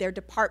DEED, their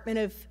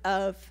Department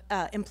of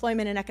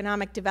Employment and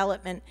Economic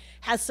Development,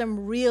 has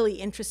some really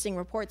interesting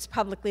reports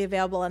publicly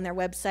available on their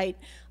website.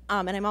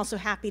 And I'm also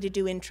happy to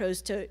do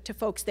intros to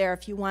folks there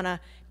if you want to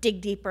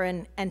dig deeper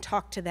and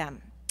talk to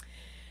them.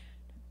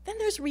 Then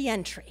there's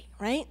reentry,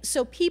 right?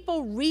 So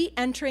people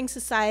re-entering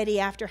society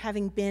after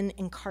having been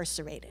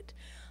incarcerated.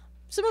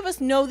 Some of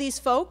us know these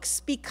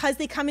folks because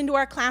they come into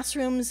our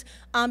classrooms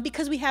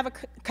because we have a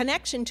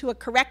connection to a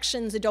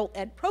corrections adult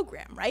ed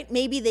program, right?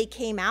 Maybe they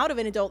came out of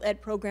an adult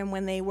ed program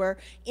when they were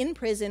in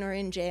prison or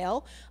in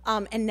jail,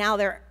 and now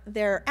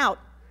they're out.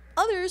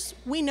 Others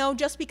we know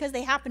just because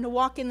they happen to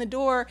walk in the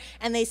door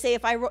and they say,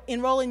 if I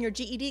enroll in your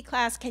GED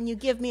class, can you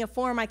give me a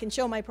form I can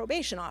show my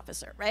probation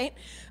officer, right?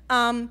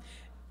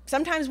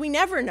 Sometimes we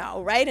never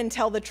know, right,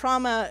 until the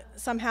trauma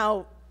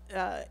somehow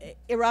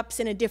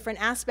erupts in a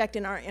different aspect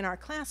in our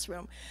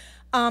classroom.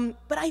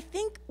 But I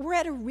think we're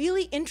at a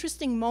really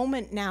interesting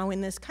moment now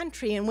in this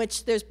country in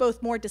which there's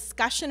both more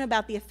discussion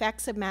about the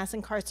effects of mass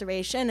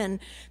incarceration and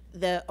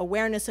the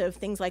awareness of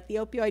things like the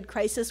opioid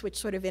crisis, which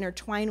sort of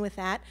intertwine with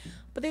that.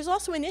 But there's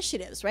also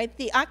initiatives, right?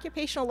 The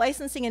occupational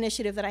licensing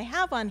initiative that I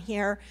have on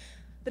here,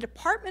 the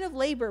Department of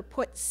Labor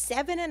put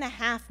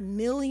 $7.5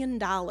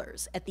 million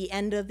at the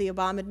end of the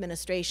Obama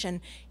administration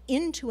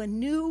into a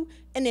new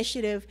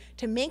initiative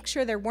to make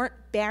sure there weren't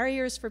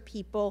barriers for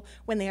people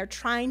when they are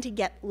trying to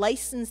get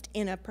licensed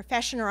in a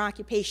profession or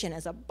occupation,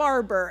 as a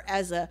barber,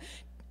 as a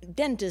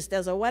dentist,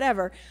 as a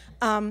whatever,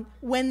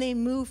 when they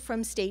move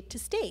from state to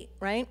state,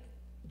 right?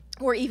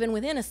 Or even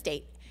within a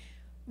state.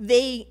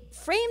 They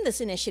framed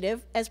this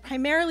initiative as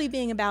primarily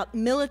being about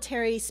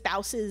military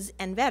spouses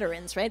and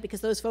veterans, right, because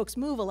those folks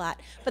move a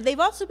lot. But they've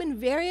also been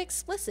very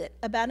explicit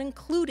about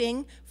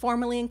including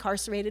formerly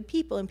incarcerated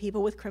people and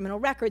people with criminal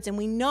records. And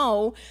we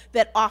know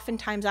that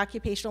oftentimes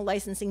occupational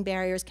licensing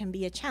barriers can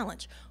be a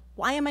challenge.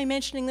 Why am I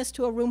mentioning this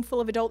to a room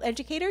full of adult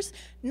educators?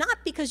 Not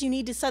because you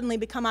need to suddenly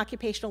become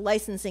occupational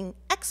licensing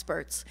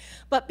experts,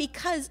 but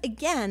because,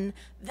 again,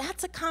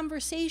 that's a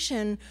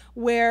conversation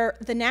where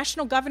the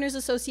National Governors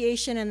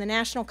Association and the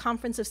National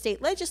Conference of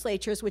State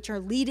Legislatures, which are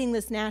leading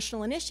this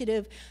national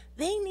initiative,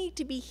 they need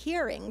to be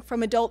hearing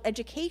from adult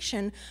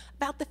education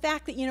about the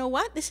fact that, you know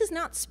what, this is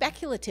not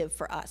speculative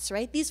for us,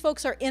 right? These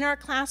folks are in our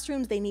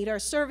classrooms, they need our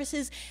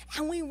services,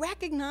 and we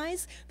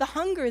recognize the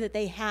hunger that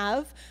they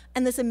have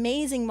and this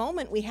amazing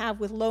moment we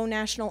have with low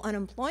national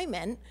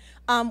unemployment,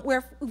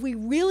 where we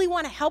really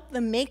want to help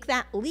them make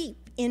that leap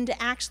into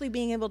actually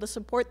being able to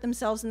support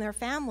themselves and their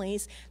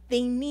families,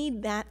 they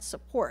need that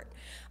support.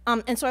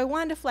 And so I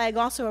wanted to flag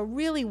also a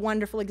really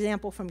wonderful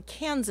example from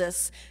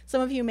Kansas.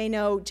 Some of you may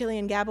know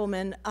Jillian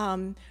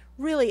Gabelman,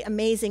 really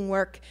amazing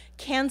work.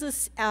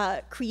 Kansas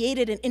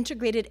created an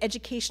integrated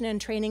education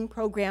and training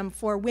program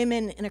for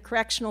women in a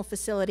correctional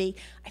facility,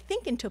 I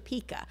think in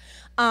Topeka,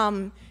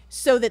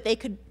 so that they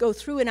could go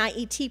through an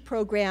IET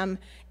program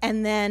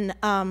and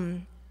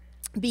then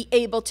be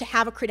able to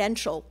have a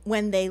credential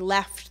when they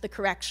left the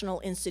correctional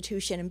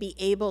institution and be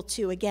able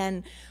to,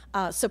 again,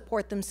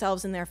 support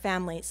themselves and their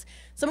families.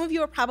 Some of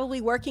you are probably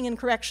working in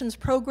corrections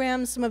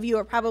programs. Some of you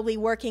are probably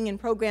working in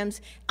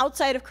programs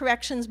outside of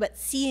corrections, but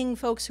seeing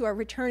folks who are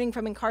returning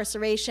from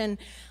incarceration.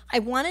 I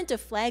wanted to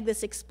flag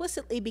this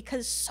explicitly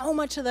because so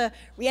much of the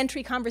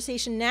reentry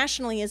conversation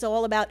nationally is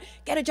all about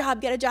get a job,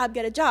 get a job,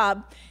 get a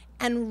job,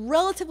 and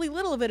relatively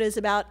little of it is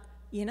about,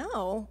 you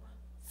know,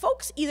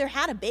 folks either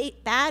had a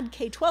bad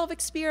K-12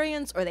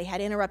 experience or they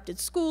had interrupted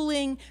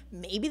schooling,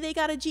 maybe they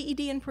got a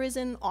GED in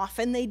prison,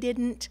 often they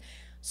didn't.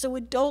 So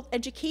adult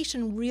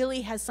education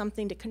really has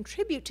something to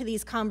contribute to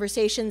these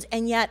conversations,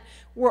 and yet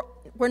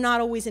we're not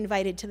always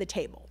invited to the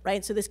table,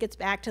 right? So this gets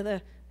back to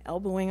the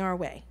elbowing our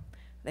way.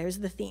 There's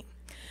the theme.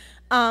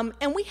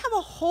 And we have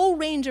a whole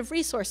range of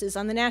resources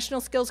on the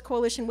National Skills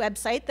Coalition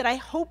website that I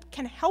hope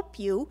can help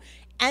you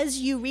as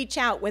you reach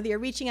out, whether you're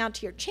reaching out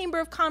to your Chamber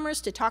of Commerce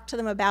to talk to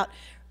them about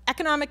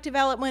economic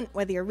development,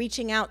 whether you're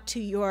reaching out to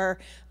your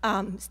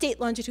state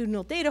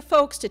longitudinal data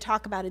folks to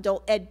talk about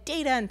adult ed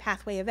data and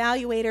pathway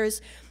evaluators.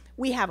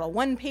 We have a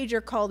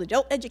one-pager called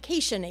Adult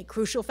Education, a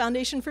Crucial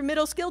Foundation for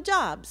Middle Skill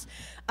Jobs.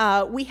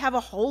 We have a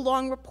whole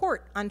long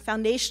report on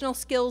foundational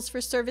skills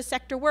for service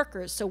sector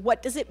workers. So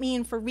what does it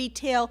mean for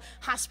retail,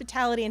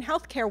 hospitality, and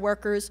healthcare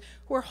workers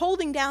who are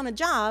holding down a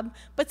job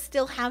but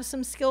still have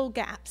some skill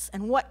gaps?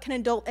 And what can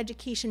adult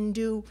education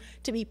do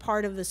to be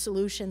part of the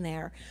solution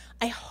there?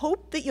 I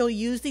hope that you'll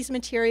use these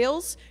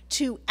materials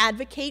to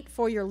advocate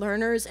for your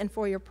learners and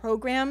for your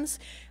programs.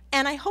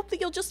 And I hope that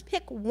you'll just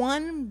pick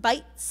one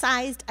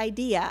bite-sized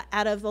idea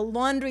out of the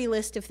laundry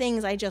list of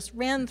things I just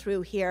ran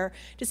through here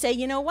to say,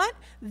 you know what,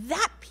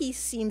 that piece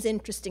seems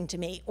interesting to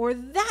me, or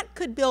that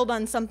could build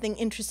on something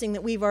interesting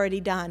that we've already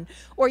done,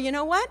 or you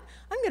know what,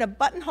 I'm going to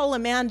buttonhole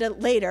Amanda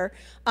later.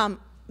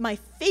 My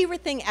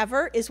favorite thing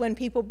ever is when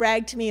people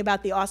brag to me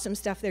about the awesome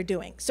stuff they're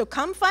doing. So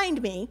come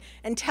find me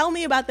and tell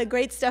me about the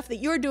great stuff that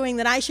you're doing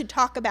that I should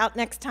talk about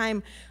next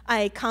time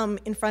I come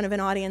in front of an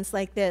audience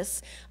like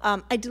this.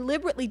 I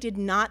deliberately did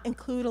not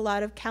include a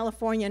lot of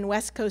California and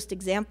West Coast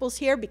examples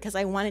here because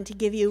I wanted to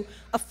give you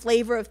a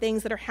flavor of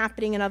things that are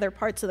happening in other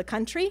parts of the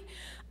country.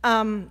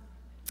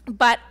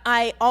 But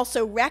I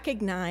also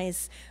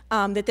recognize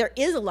that there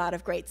is a lot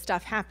of great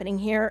stuff happening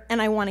here,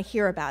 and I want to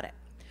hear about it.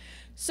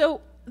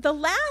 So the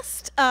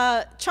last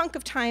chunk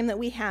of time that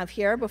we have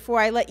here before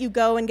I let you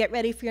go and get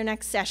ready for your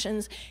next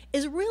sessions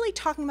is really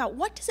talking about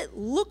what does it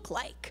look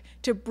like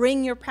to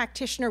bring your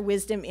practitioner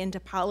wisdom into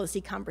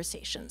policy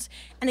conversations.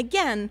 And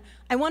again,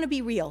 I want to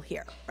be real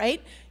here,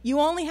 right? You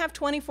only have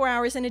 24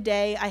 hours in a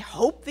day. I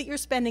hope that you're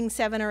spending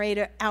 7 or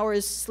 8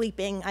 hours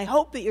sleeping. I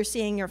hope that you're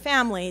seeing your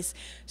families.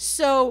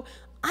 So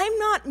I'm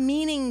not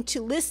meaning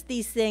to list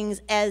these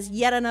things as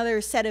yet another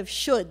set of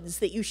shoulds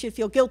that you should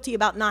feel guilty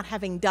about not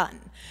having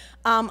done.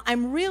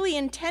 I'm really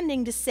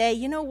intending to say,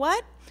 you know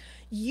what?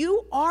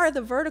 You are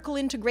the vertical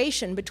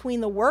integration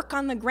between the work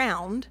on the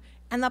ground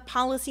and the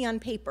policy on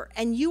paper.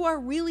 And you are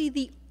really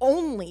the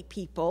only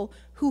people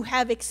who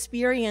have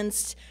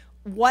experienced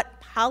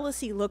what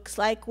policy looks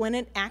like when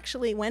it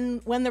actually,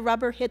 when the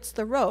rubber hits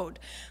the road.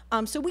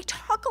 So we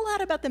talk a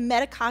lot about the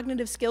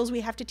metacognitive skills we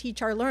have to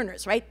teach our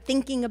learners, right?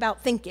 Thinking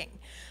about thinking.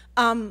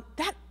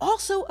 That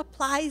also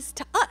applies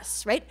to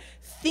us, right?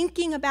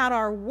 Thinking about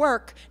our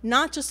work,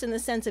 not just in the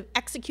sense of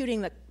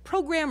executing the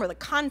program or the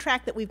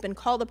contract that we've been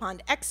called upon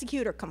to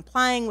execute or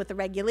complying with the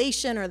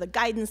regulation or the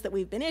guidance that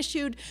we've been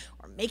issued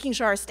or making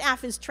sure our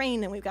staff is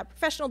trained and we've got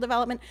professional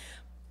development,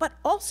 but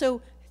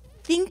also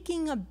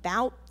thinking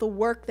about the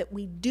work that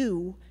we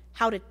do,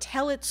 how to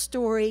tell its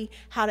story,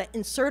 how to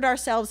insert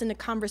ourselves into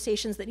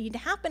conversations that need to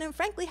happen, and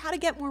frankly, how to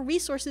get more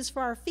resources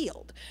for our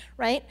field,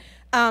 right?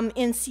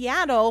 In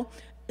Seattle,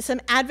 some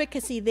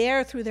advocacy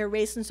there through their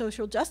Race and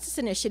Social Justice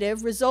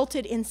Initiative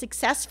resulted in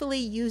successfully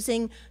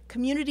using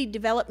community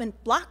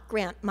development block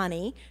grant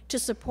money to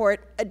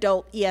support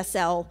adult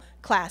ESL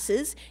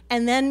classes,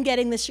 and then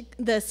getting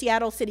the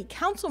Seattle City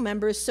Council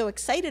members so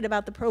excited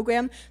about the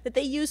program that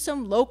they used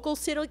some local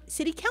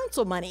city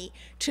council money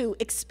to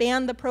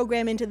expand the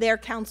program into their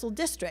council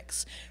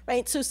districts,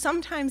 right? So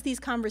sometimes these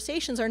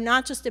conversations are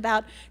not just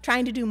about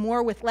trying to do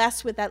more with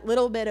less with that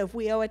little bit of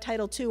WIOA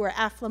Title II or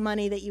AFLA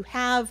money that you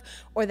have,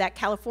 or that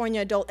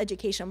California Adult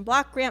Education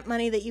Block Grant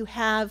money that you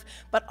have,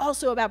 but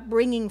also about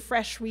bringing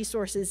fresh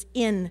resources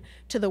in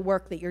to the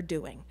work that you're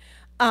doing.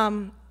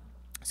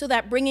 So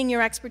that bringing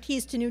your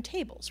expertise to new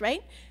tables,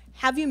 right?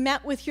 Have you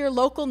met with your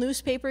local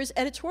newspaper's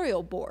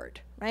editorial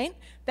board, right?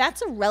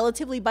 That's a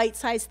relatively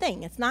bite-sized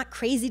thing. It's not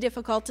crazy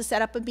difficult to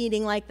set up a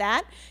meeting like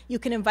that. You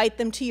can invite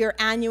them to your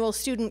annual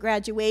student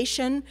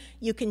graduation.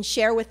 You can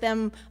share with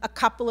them a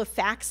couple of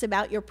facts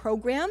about your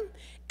program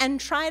and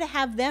try to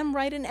have them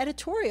write an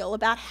editorial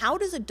about how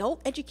does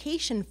adult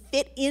education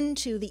fit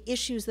into the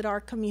issues that our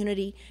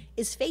community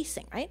is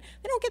facing, right?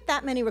 They don't get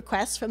that many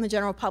requests from the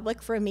general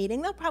public for a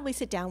meeting. They'll probably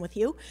sit down with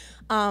you.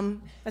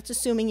 That's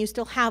assuming you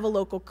still have a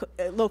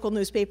local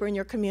newspaper in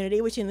your community,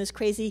 which in this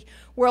crazy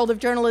world of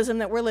journalism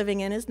that we're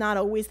living in is not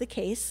always the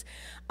case.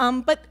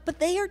 But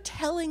they are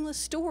telling the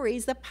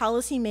stories that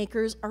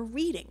policymakers are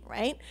reading,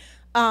 right?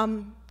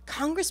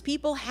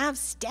 Congresspeople have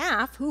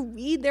staff who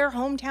read their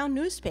hometown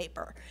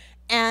newspaper.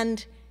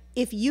 And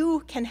if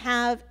you can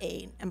have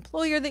an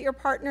employer that you're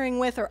partnering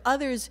with or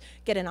others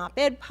get an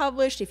op-ed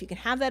published, if you can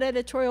have that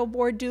editorial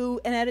board do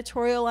an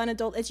editorial on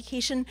adult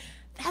education,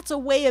 that's a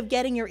way of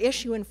getting your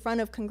issue in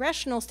front of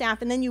congressional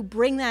staff, and then you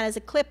bring that as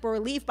a clip or a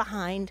leave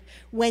behind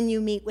when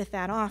you meet with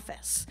that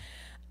office.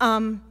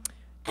 And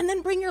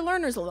then bring your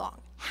learners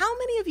along. How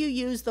many of you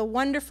use the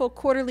wonderful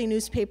quarterly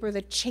newspaper,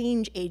 The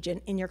Change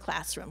Agent, in your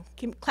classroom?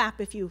 Clap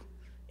if you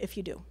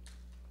do.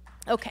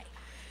 Okay,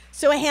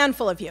 so a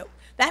handful of you.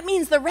 That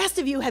means the rest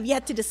of you have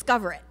yet to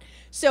discover it.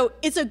 So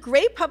it's a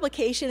great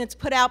publication. It's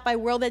put out by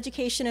World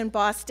Education in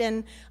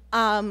Boston,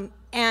 and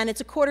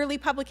it's a quarterly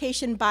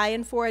publication by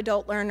and for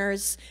adult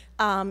learners.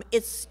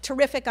 It's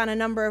terrific on a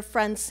number of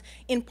fronts,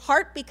 in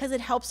part because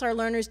it helps our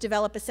learners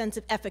develop a sense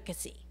of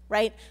efficacy,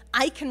 right?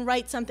 I can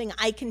write something,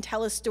 I can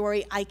tell a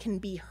story, I can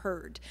be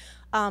heard.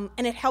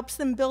 And it helps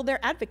them build their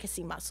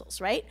advocacy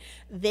muscles, right?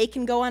 They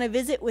can go on a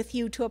visit with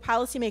you to a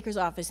policymaker's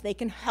office. They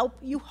can help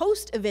you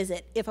host a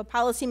visit if a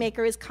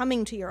policymaker is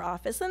coming to your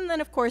office. And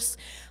then, of course,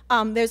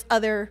 there's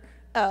other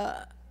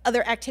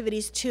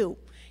activities too.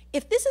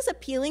 If this is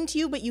appealing to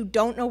you but you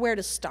don't know where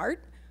to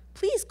start,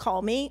 please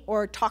call me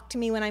or talk to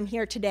me when I'm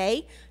here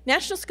today.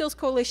 National Skills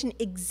Coalition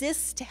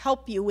exists to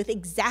help you with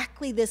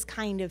exactly this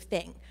kind of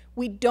thing.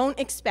 We don't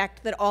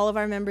expect that all of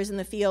our members in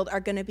the field are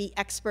going to be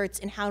experts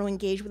in how to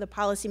engage with a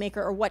policymaker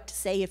or what to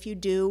say if you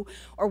do,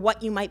 or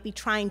what you might be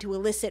trying to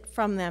elicit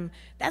from them.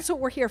 That's what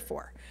we're here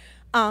for.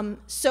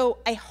 So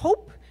I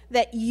hope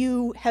that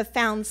you have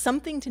found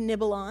something to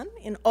nibble on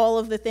in all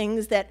of the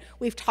things that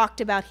we've talked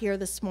about here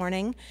this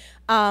morning.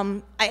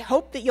 I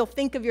hope that you'll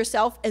think of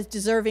yourself as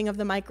deserving of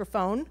the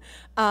microphone,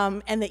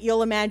 and that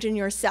you'll imagine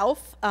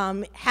yourself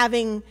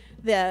having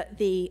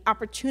the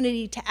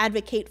opportunity to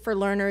advocate for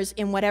learners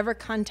in whatever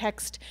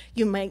context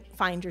you might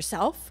find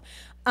yourself.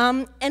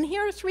 And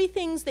here are 3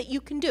 things that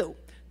you can do.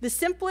 The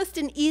simplest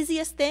and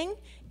easiest thing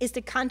is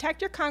to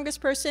contact your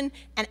congressperson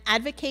and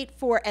advocate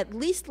for at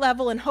least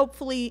level and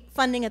hopefully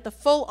funding at the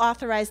full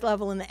authorized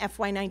level in the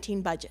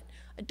FY19 budget.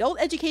 Adult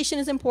education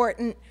is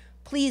important.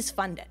 Please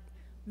fund it.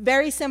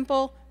 Very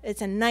simple.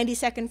 It's a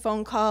 90-second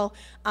phone call,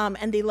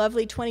 and the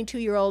lovely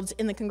 22-year-olds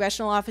in the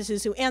congressional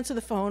offices who answer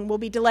the phone will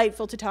be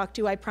delightful to talk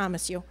to, I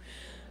promise you.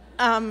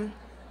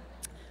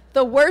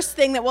 The worst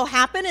thing that will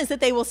happen is that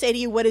they will say to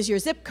you, what is your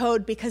zip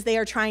code? Because they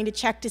are trying to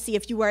check to see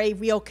if you are a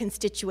real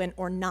constituent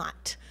or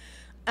not.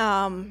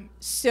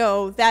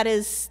 So that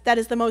is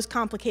the most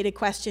complicated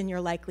question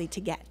you're likely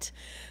to get.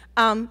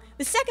 The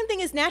second thing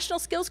is National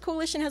Skills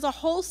Coalition has a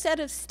whole set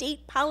of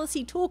state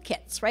policy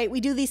toolkits, right?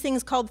 We do these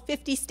things called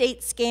 50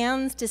 state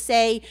scans to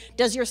say,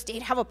 does your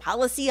state have a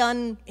policy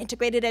on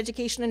integrated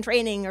education and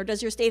training, or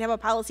does your state have a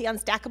policy on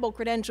stackable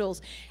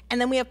credentials? And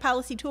then we have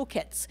policy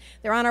toolkits.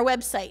 They're on our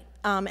website.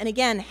 And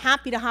again,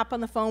 happy to hop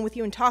on the phone with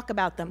you and talk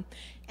about them.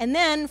 And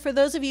then for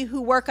those of you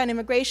who work on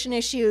immigration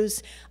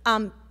issues,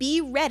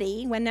 be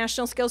ready when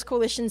National Skills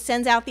Coalition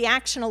sends out the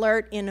action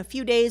alert in a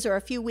few days or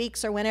a few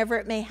weeks or whenever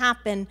it may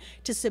happen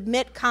to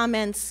submit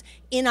comments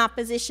in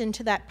opposition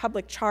to that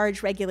public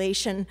charge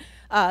regulation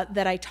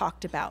that I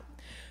talked about.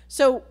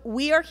 So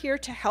we are here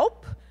to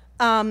help,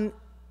 but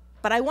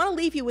I want to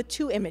leave you with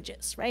 2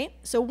 images, right?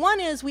 So one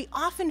is we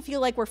often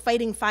feel like we're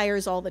fighting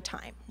fires all the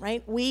time,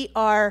 right? We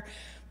are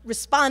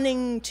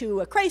responding to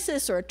a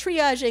crisis or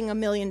triaging a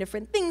million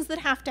different things that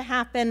have to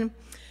happen.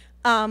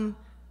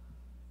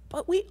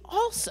 But we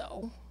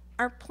also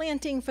are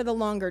planting for the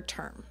longer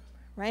term,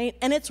 right?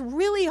 And it's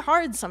really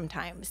hard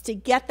sometimes to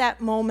get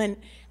that moment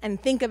and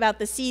think about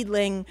the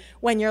seedling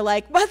when you're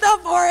like, but the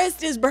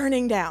forest is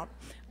burning down.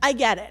 I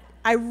get it.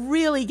 I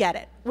really get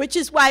it, which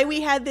is why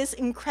we had this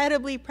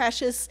incredibly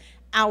precious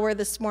hour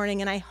this morning,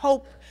 and I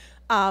hope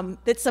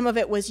that some of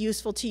it was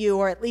useful to you,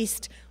 or at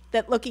least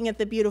that looking at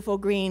the beautiful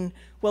green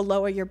will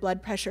lower your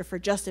blood pressure for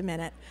just a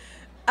minute.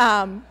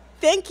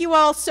 Thank you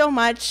all so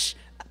much.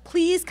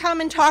 Please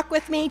come and talk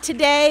with me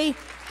today.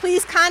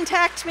 Please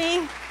contact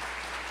me.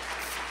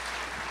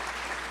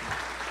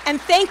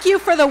 And thank you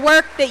for the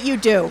work that you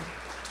do.